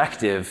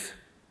subjective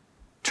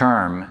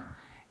term.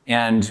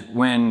 And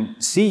when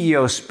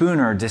CEO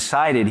Spooner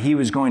decided he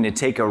was going to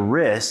take a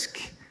risk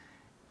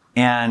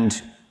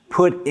and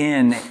put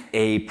in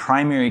a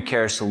primary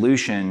care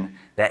solution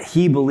that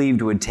he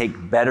believed would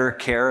take better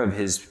care of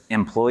his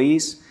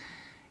employees,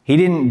 he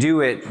didn't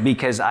do it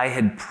because I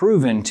had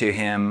proven to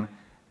him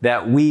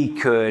that we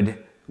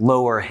could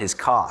lower his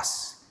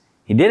costs.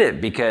 He did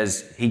it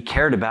because he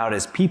cared about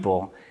his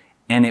people,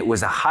 and it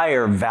was a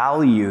higher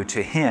value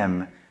to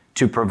him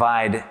to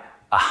provide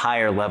a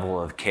higher level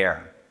of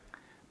care.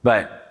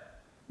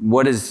 But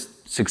what does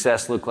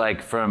success look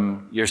like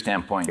from your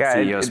standpoint,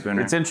 CEO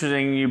Spooner? It's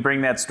interesting you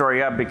bring that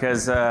story up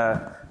because if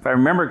I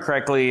remember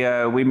correctly,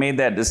 we made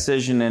that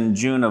decision in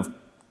June of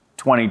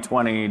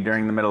 2020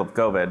 during the middle of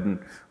COVID. And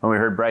when we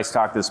heard Bryce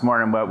talk this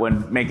morning, but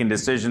when making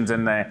decisions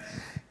in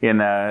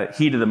the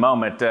heat of the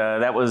moment,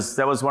 that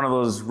was one of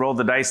those roll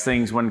the dice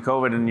things when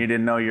COVID and you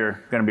didn't know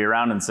you're going to be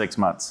around in 6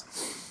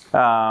 months.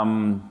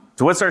 So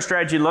what's our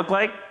strategy look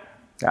like?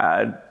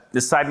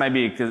 This side might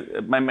be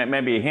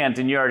a hint,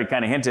 and you already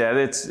kind of hinted at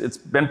it. It's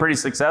been pretty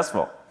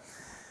successful.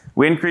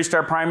 We increased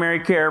our primary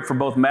care for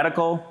both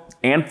medical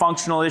and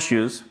functional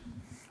issues.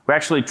 We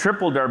actually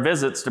tripled our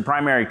visits to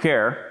primary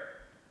care.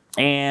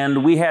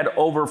 And we had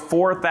over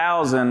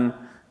 4,000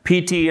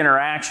 PT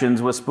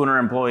interactions with Spooner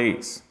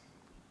employees.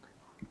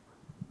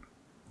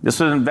 This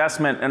was an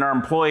investment in our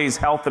employees'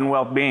 health and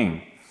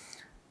well-being.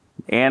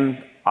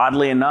 And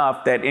oddly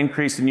enough, that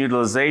increase in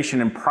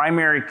utilization in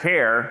primary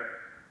care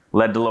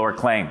led to lower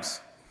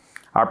claims.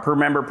 Our per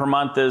member per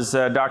month, as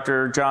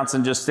Dr.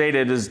 Johnson just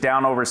stated, is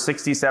down over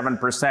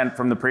 67%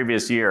 from the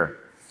previous year.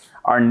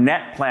 Our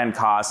net plan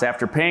costs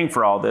after paying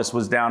for all this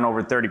was down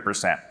over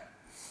 30%.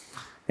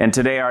 And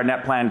today our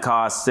net plan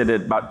costs sit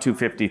at about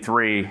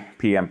 $253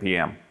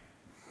 PMPM.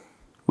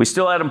 We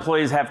still had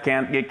employees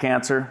get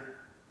cancer.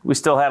 We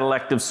still had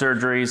elective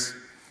surgeries,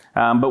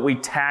 but we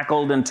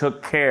tackled and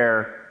took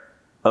care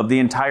of the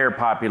entire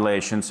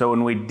population. So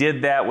when we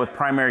did that with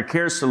primary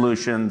care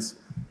solutions,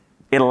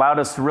 it allowed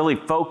us to really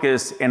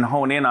focus and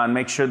hone in on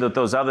make sure that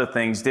those other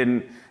things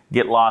didn't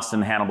get lost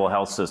in the Hannibal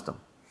Health System.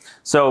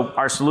 So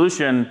our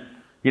solution,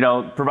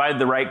 provided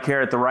the right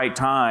care at the right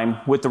time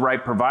with the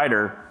right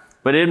provider,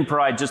 but it didn't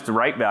provide just the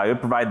right value, it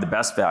provided the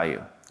best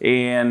value.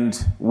 And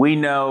we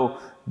know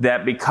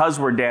that because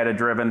we're data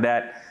driven,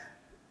 that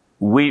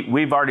we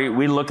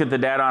look at the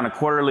data on a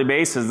quarterly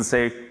basis and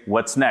say,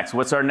 what's next?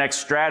 What's our next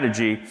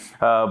strategy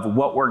of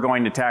what we're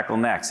going to tackle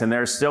next? And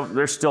there's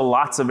still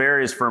lots of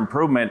areas for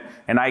improvement,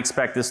 and I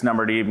expect this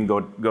number to even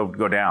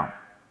go down.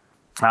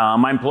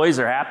 My employees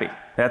are happy.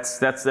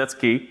 That's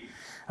key.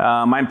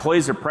 My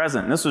employees are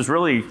present. And this was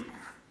really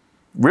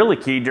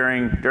key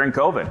during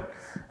COVID.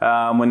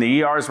 When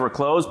the ERs were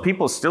closed,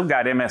 people still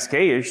got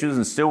MSK issues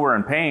and still were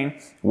in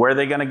pain. Where are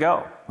they going to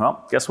go?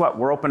 Well, guess what?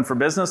 We're open for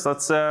business.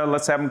 Let's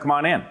have them come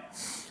on in.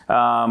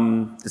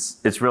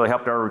 It's really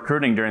helped our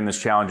recruiting during this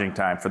challenging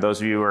time for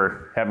those of you who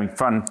are having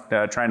fun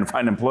trying to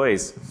find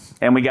employees.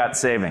 And we got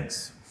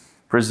savings.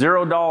 For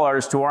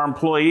 $0 to our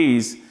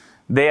employees,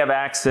 they have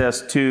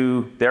access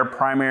to their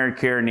primary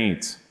care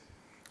needs.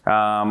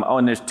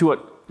 And there's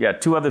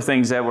two other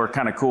things that were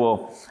kind of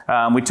cool.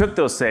 We took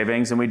those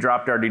savings and we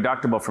dropped our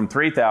deductible from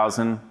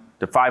 $3,000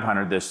 to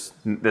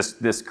 $500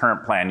 this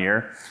current plan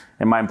year,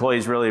 and my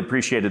employees really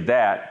appreciated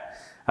that.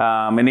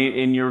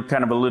 And you're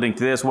kind of alluding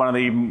to this. One of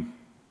the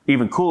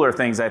even cooler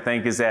things I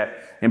think is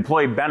that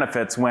employee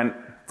benefits went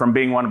from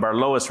being one of our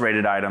lowest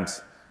rated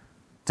items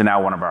to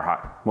now one of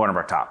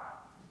our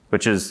top,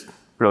 which is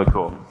really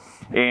cool.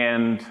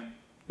 And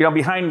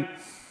behind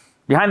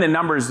the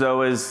numbers,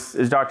 though, as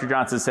Dr.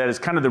 Johnson said, is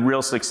kind of the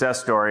real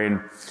success story.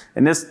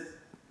 And this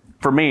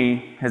for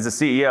me as a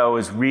CEO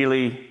is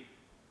really,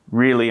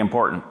 really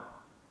important.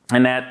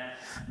 And that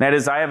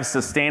is I have a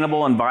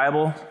sustainable and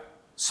viable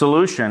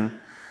solution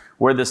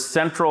where the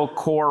central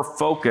core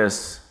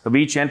focus of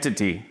each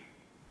entity,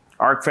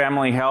 ARC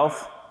Family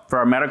Health for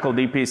our medical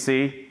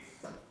DPC,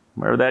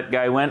 where that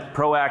guy went,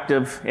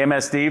 Proactive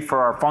MSD for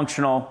our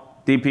functional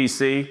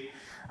DPC,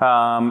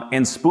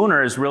 and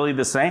Spooner is really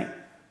the same.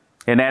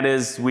 And that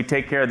is, we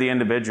take care of the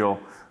individual,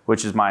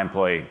 which is my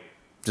employee,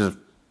 which is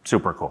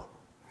super cool.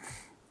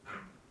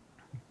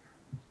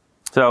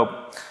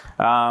 So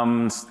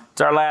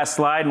it's our last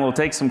slide, and we'll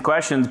take some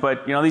questions.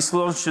 But you know, these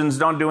solutions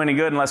don't do any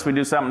good unless we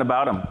do something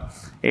about them.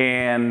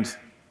 And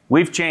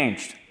we've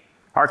changed.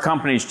 Our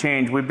company's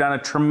changed. We've done a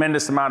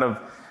tremendous amount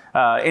of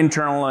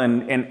internal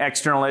and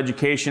external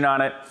education on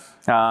it.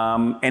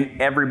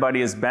 And everybody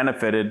has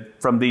benefited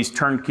from these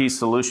turnkey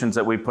solutions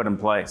that we put in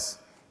place.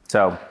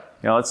 So,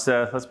 you know, let's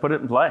put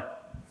it in play.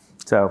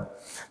 So,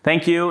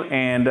 thank you.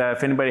 And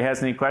if anybody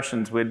has any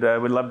questions, we'd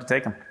love to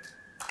take them.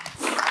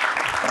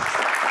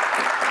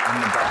 In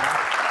the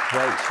back,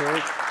 white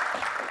shirt.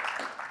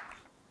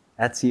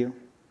 That's you.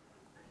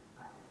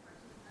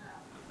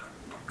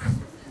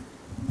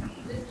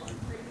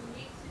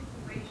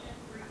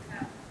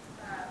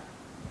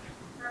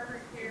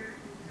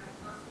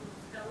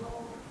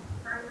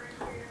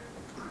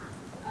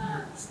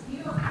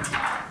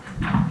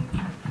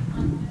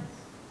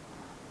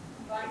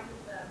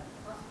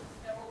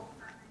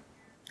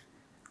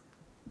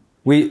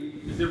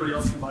 Is everybody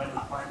else combined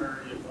with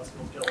primary and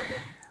musculoskeletal?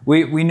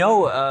 We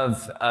know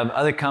of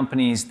other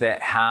companies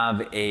that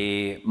have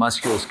a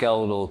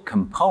musculoskeletal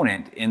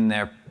component in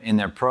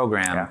their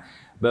program, Yeah.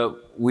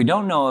 but we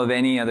don't know of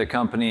any other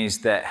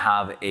companies that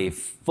have a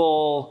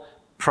full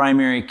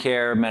primary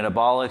care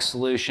metabolic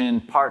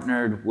solution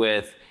partnered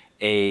with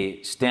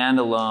a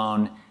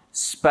standalone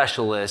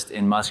specialist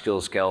in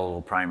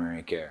musculoskeletal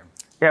primary care.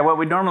 Yeah, what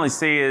we normally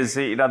see is,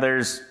 you know,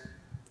 there's,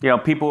 you know,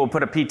 people will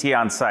put a PT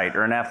on site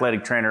or an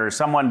athletic trainer or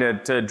someone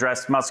to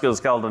address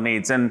musculoskeletal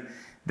needs, and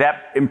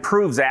that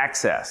improves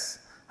access.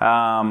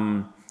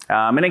 And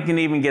it can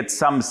even get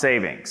some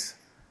savings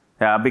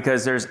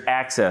because there's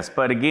access.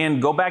 But again,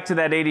 go back to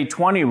that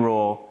 80-20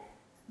 rule.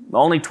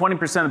 Only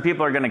 20% of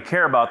people are going to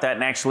care about that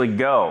and actually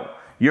go.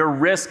 Your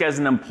risk as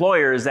an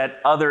employer is that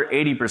other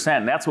 80%.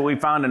 And that's what we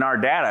found in our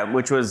data,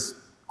 which was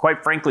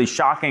quite frankly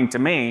shocking to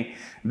me,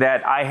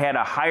 that I had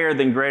a higher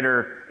than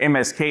greater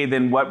MSK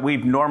than what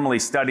we've normally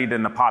studied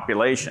in the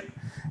population.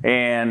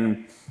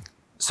 And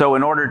so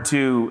in order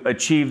to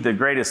achieve the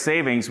greatest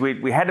savings,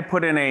 we had to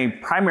put in a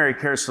primary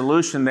care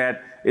solution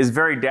that is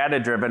very data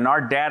driven. Our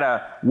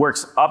data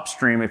works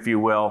upstream, if you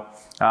will.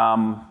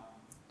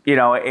 You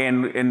know,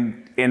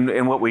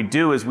 and what we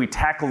do is we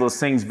tackle those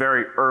things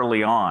very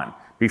early on,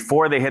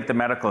 before they hit the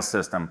medical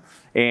system.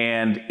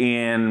 And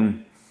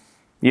in,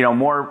 you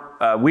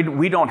know,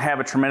 we don't have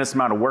a tremendous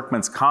amount of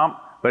workman's comp,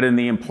 but in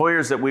the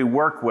employers that we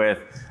work with,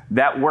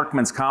 that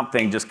workman's comp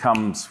thing just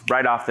comes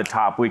right off the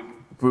top. We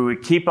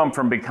keep them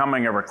from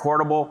becoming a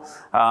recordable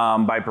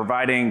by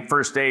providing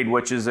first aid,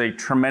 which is a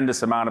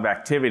tremendous amount of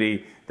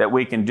activity that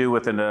we can do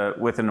with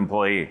an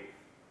employee.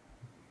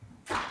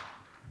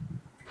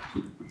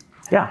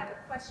 Yeah. I have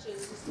a question,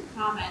 just a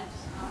comment.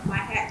 My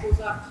hat goes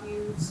off to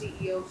you,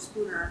 CEO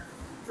Spooner,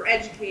 for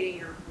educating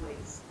your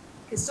employees.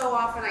 Because so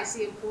often I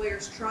see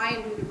employers try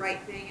and do the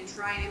right thing and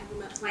try and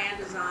implement plan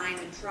design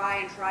and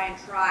try,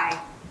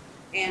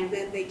 and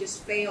then they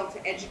just fail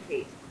to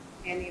educate.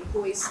 And the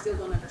employees still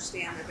don't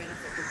understand their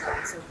benefit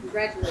design. So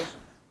congratulations.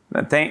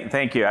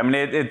 Thank you. I mean,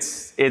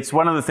 it's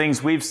one of the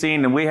things we've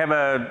seen, and we have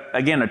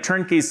a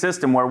turnkey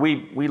system where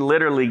we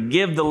literally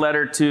give the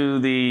letter to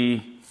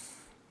the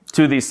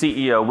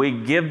CEO. We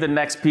give the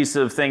next piece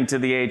of thing to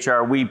the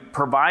HR. We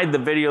provide the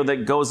video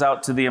that goes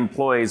out to the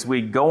employees.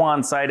 We go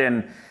on site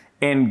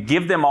and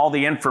give them all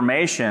the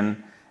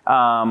information.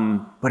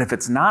 But if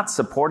it's not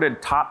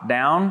supported top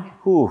down,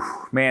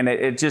 man,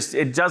 it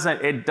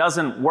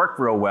doesn't work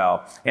real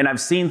well. And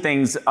I've seen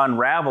things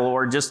unravel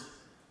or just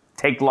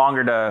take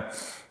longer to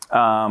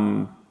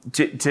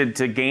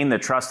gain the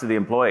trust of the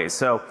employees.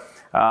 So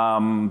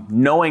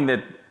knowing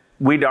that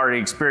we'd already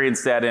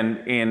experienced that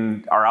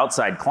in our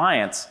outside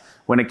clients,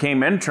 when it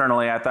came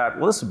internally, I thought,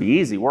 well, this would be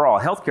easy. We're all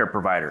healthcare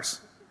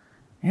providers.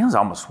 It was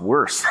almost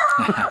worse.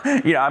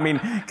 You know, I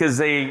mean, because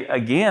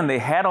they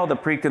had all the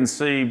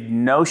preconceived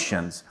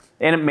notions,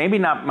 and it maybe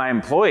not my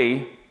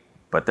employee,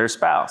 but their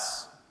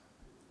spouse.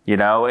 You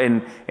know,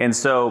 and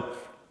so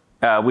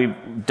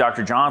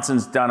Dr.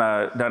 Johnson's done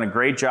a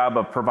great job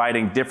of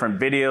providing different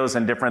videos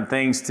and different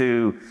things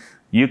to.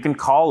 You can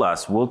call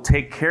us. We'll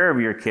take care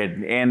of your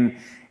kid, and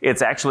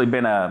it's actually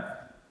been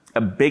a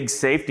big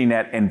safety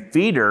net and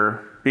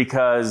feeder,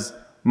 because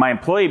my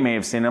employee may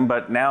have seen them,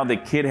 but now the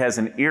kid has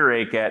an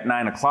earache at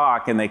 9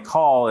 o'clock and they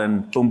call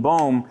and boom,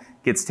 boom,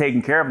 gets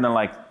taken care of. And they're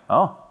like,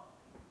 oh,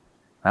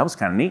 that was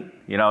kind of neat.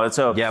 You know,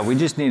 so. Yeah, we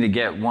just need to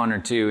get one or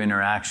two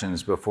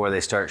interactions before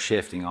they start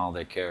shifting all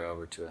their care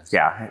over to us.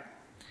 Yeah.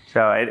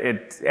 So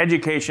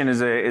education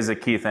is a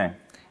key thing.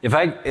 If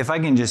I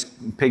can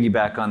just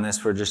piggyback on this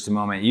for just a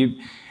moment,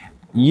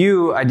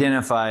 you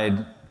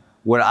identified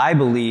what I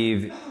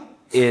believe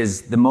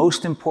is the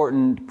most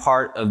important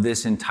part of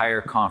this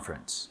entire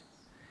conference.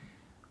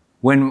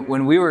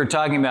 When we were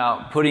talking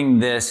about putting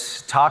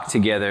this talk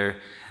together,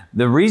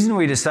 the reason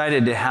we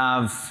decided to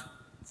have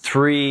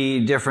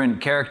 3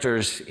 different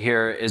characters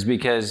here is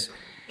because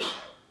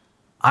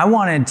I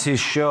wanted to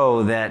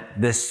show that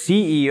the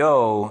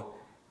CEO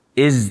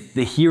is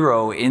the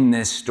hero in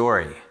this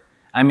story.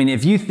 I mean,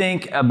 if you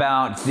think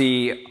about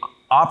the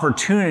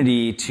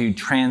opportunity to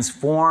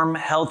transform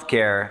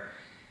healthcare,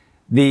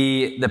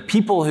 many of the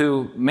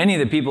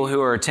people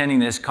who are attending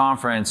this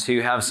conference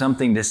who have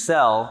something to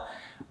sell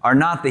are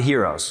not the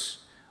heroes.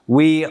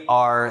 We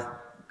are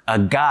a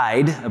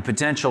guide, a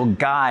potential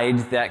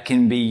guide that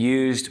can be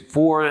used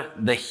for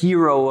the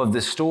hero of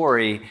the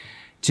story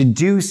to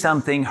do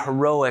something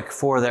heroic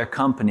for their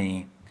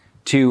company,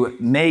 to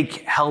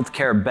make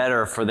healthcare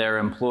better for their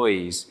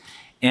employees.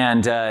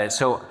 And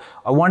so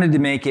I wanted to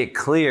make it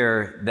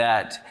clear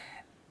that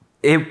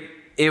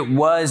it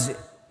was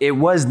the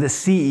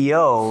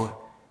CEO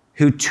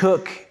who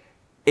took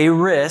a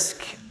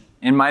risk.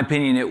 In my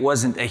opinion, it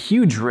wasn't a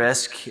huge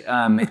risk.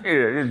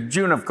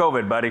 June of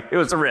COVID, buddy. It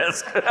was a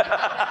risk.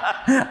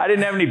 I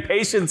didn't have any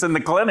patients in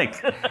the clinic.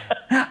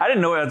 I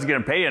didn't know I was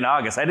going to pay in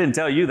August. I didn't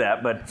tell you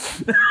that, but...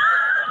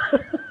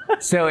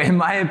 So in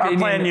my opinion... Our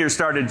plan year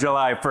started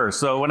July 1st.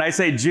 So when I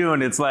say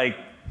June, it's like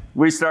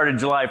we started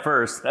July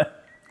 1st.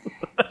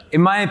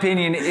 In my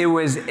opinion, it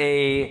was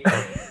a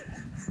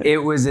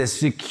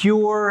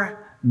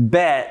secure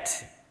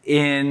bet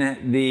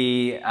in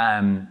the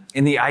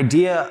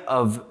idea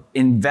of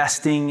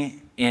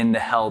investing in the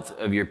health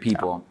of your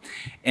people.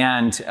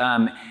 And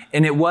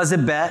it was a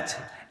bet.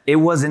 It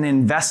was an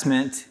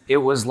investment. It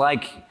was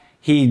like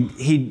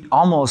he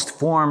almost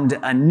formed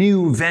a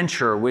new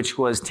venture, which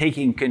was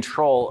taking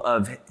control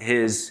of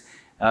his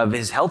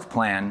health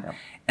plan. Yep.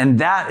 And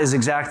that is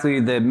exactly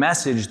the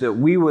message that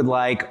we would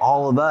like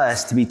all of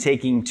us to be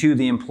taking to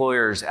the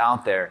employers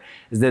out there,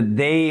 is that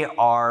they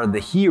are the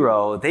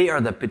hero, they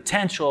are the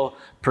potential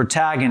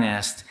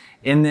protagonist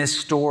in this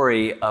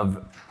story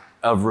of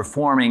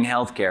reforming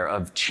healthcare,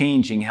 of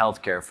changing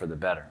healthcare for the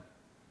better.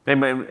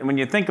 When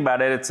you think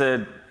about it, it's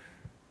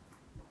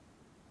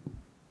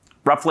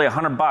roughly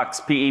 $100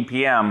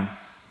 PEPM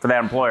for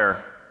that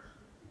employer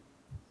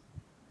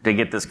to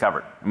get this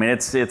covered. I mean,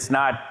 it's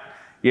not.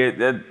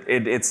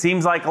 It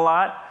seems like a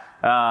lot,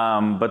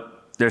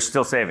 but there's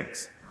still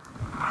savings.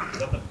 Was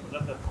that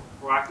the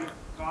proactive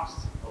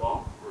cost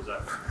alone, or was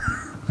that?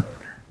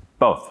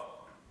 Both.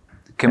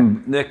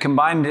 The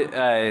combined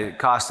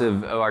cost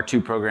of our 2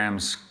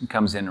 programs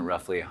comes in at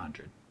roughly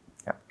 $100.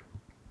 Yep.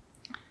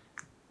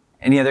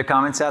 Any other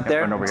comments out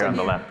there? One over here on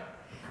the left.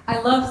 I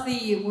love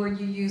the word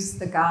you use,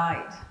 the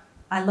guide.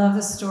 I love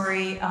the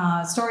story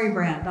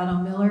brand,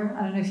 Donald Miller.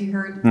 I don't know if you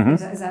heard.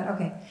 Mm-hmm. Is that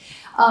okay?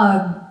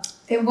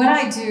 And what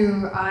I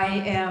do, I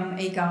am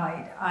a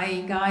guide.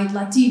 I guide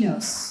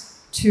Latinos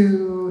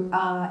to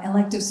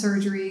elective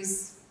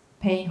surgeries,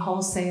 paying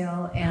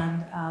wholesale,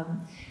 and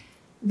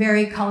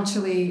very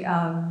culturally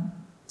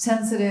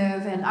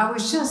sensitive. And I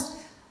was just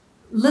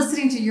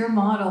listening to your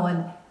model,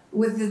 and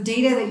with the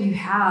data that you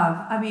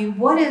have, I mean,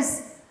 what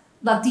is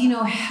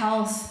Latino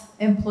health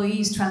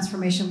employees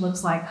transformation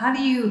looks like? How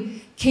do you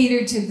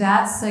cater to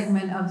that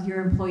segment of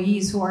your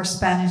employees who are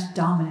Spanish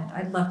dominant?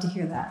 I'd love to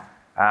hear that.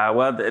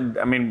 Well,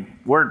 I mean,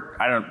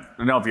 I don't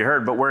know if you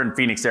heard, but we're in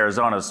Phoenix,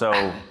 Arizona. So,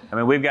 I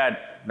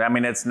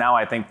mean, it's now,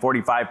 I think,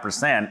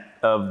 45%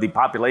 of the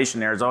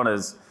population in Arizona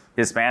is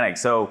Hispanic.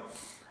 So,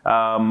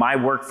 my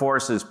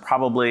workforce is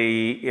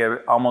probably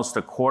almost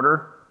a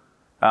quarter.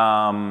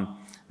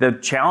 The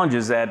challenge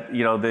is that,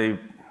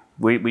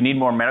 we need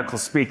more medical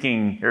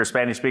speaking or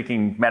Spanish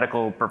speaking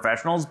medical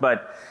professionals,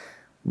 but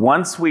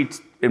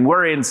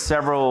we're in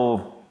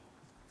several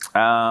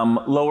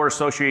lower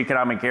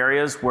socioeconomic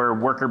areas where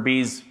worker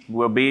bees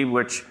will be,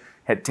 which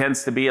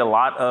tends to be a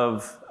lot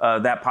of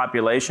that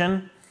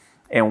population.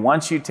 And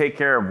once you take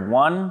care of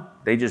one,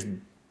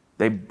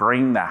 they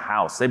bring the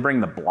house, they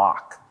bring the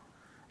block.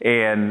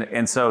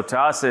 And so to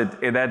us,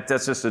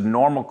 that's just a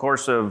normal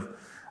course of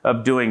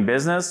doing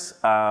business.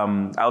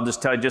 I'll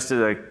just tell you, just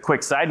as a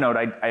quick side note,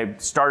 I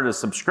started a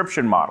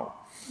subscription model,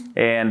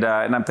 and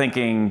I'm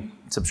thinking,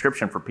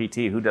 subscription for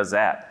PT, who does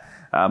that?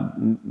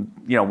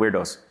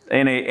 Weirdos.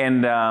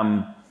 And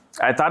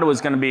I thought it was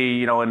going to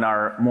be, in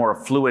our more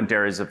affluent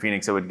areas of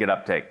Phoenix that would get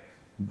uptake.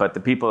 But the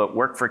people that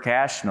work for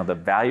cash know the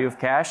value of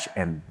cash,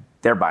 and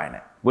they're buying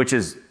it, which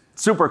is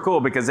super cool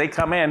because they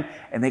come in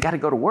and they got to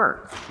go to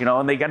work,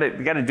 and they got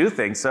to do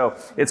things. So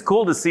it's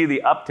cool to see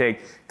the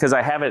uptake because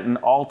I have it in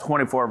all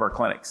 24 of our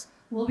clinics.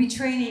 We'll be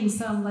training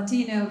some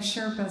Latino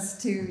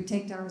Sherpas to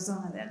take to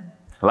Arizona then.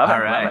 Love it.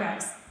 All right. Love it,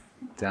 guys.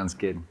 Sounds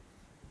good.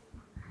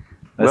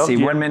 Let's see,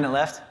 1 minute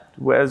left.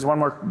 There's one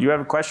more. Do you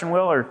have a question,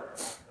 Will, or?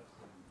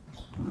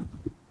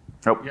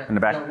 Nope, Yeah, in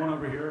the back. got one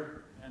over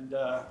here, and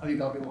I think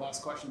that'll be the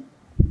last question.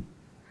 You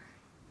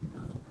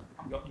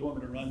want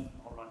me to run?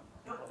 I'll run.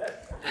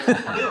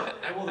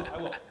 I will.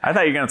 I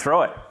thought you were going to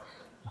throw it.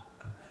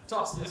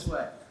 Toss this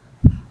way.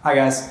 Hi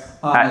guys.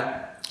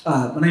 Hi.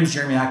 My name is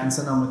Jeremy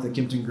Atkinson. I'm with the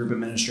Kimpton Group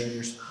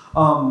Administrators.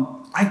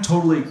 I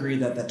totally agree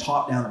that the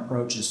top-down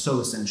approach is so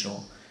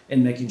essential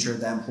in making sure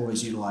that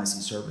employees utilize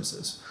these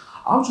services.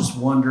 I was just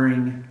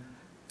wondering,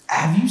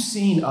 have you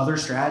seen other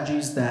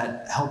strategies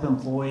that help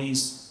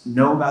employees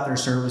know about their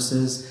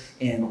services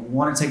and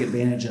want to take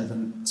advantage of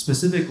them,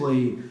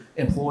 specifically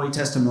employee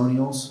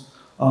testimonials?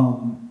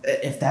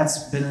 If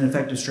that's been an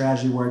effective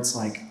strategy where it's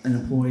like an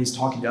employee's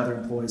talking to other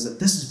employees that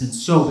this has been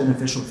so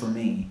beneficial for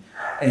me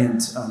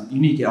and you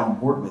need to get on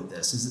board with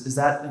this. Is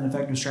that an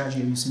effective strategy?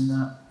 Have you seen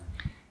that?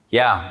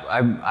 Yeah,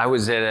 I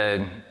was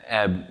at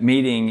a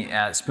meeting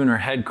at Spooner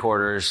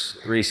headquarters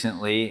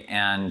recently,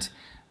 and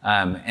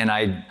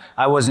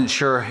I wasn't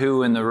sure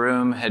who in the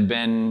room had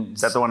been.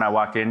 Is that the one I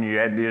walked in? You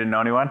didn't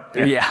know anyone?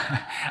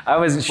 Yeah, I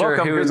wasn't sure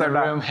Welcome, who in the here's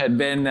our room had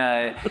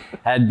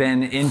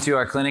been into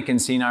our clinic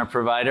and seen our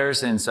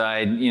providers, and so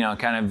I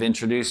kind of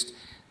introduced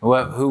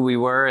who we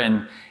were,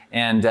 and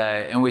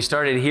we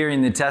started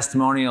hearing the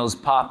testimonials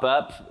pop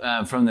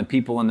up from the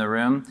people in the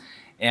room.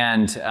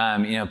 And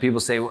people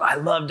say, well, I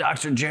love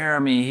Dr.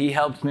 Jeremy. He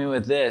helped me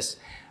with this.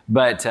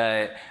 But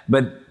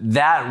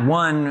that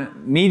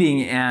one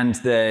meeting and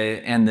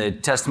the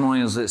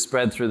testimonials that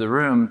spread through the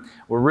room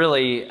were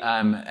really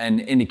an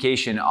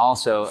indication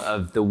also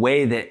of the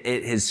way that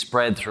it has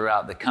spread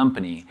throughout the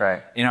company.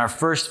 Right. In our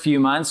first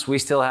few months, we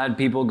still had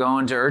people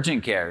going to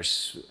urgent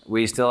cares.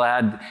 We still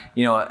had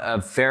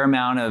a fair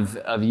amount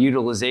of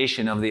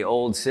utilization of the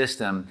old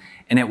system.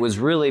 And it was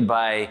really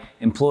by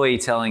employee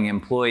telling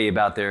employee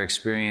about their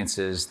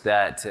experiences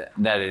that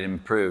it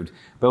improved.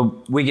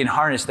 But we can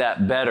harness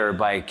that better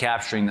by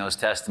capturing those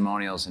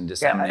testimonials and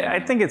disseminating I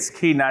think it's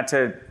key not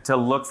to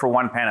look for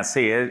one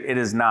panacea. It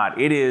is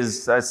not. It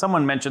is,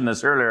 someone mentioned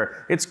this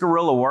earlier, it's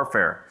guerrilla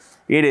warfare.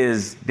 It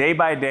is day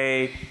by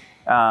day.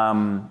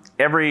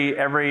 Every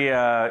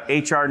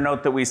HR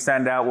note that we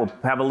send out will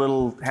have a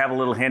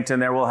little hint in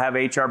there. We'll have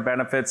HR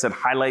benefits that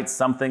highlight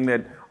something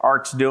that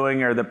ARC's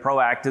doing or that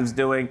Proactive's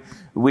doing.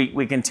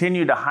 We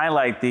continue to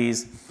highlight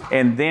these,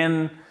 and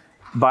then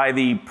by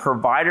the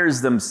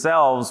providers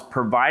themselves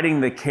providing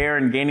the care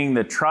and gaining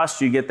the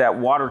trust, you get that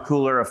water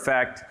cooler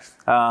effect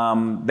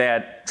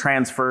that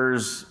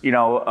transfers,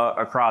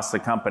 across the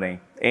company.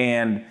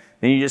 And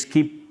then you just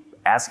keep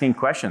asking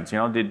questions.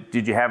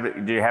 Did you have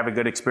a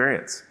good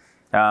experience?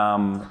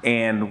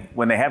 And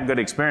when they have good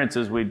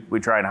experiences, we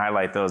try and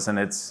highlight those. And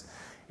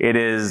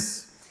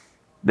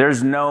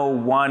there's no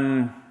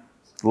one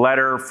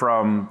letter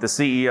from the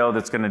CEO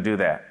that's going to do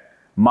that.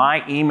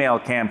 My email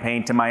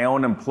campaign to my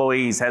own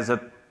employees has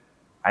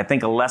I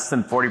think a less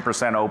than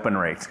 40% open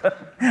rate.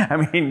 I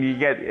mean,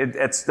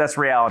 that's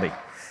reality.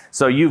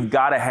 So you've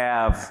got to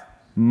have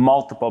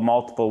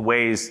multiple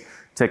ways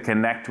to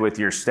connect with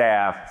your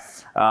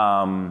staff.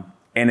 And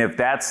if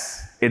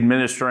that's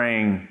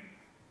administering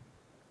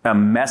a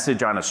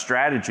message on a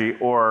strategy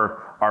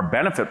or our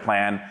benefit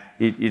plan,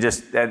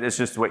 it's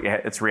just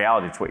it's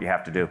reality. It's what you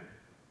have to do.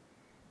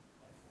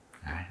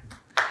 All right.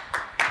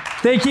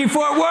 Thank you,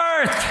 Fort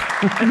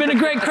Worth. It's been a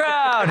great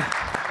crowd.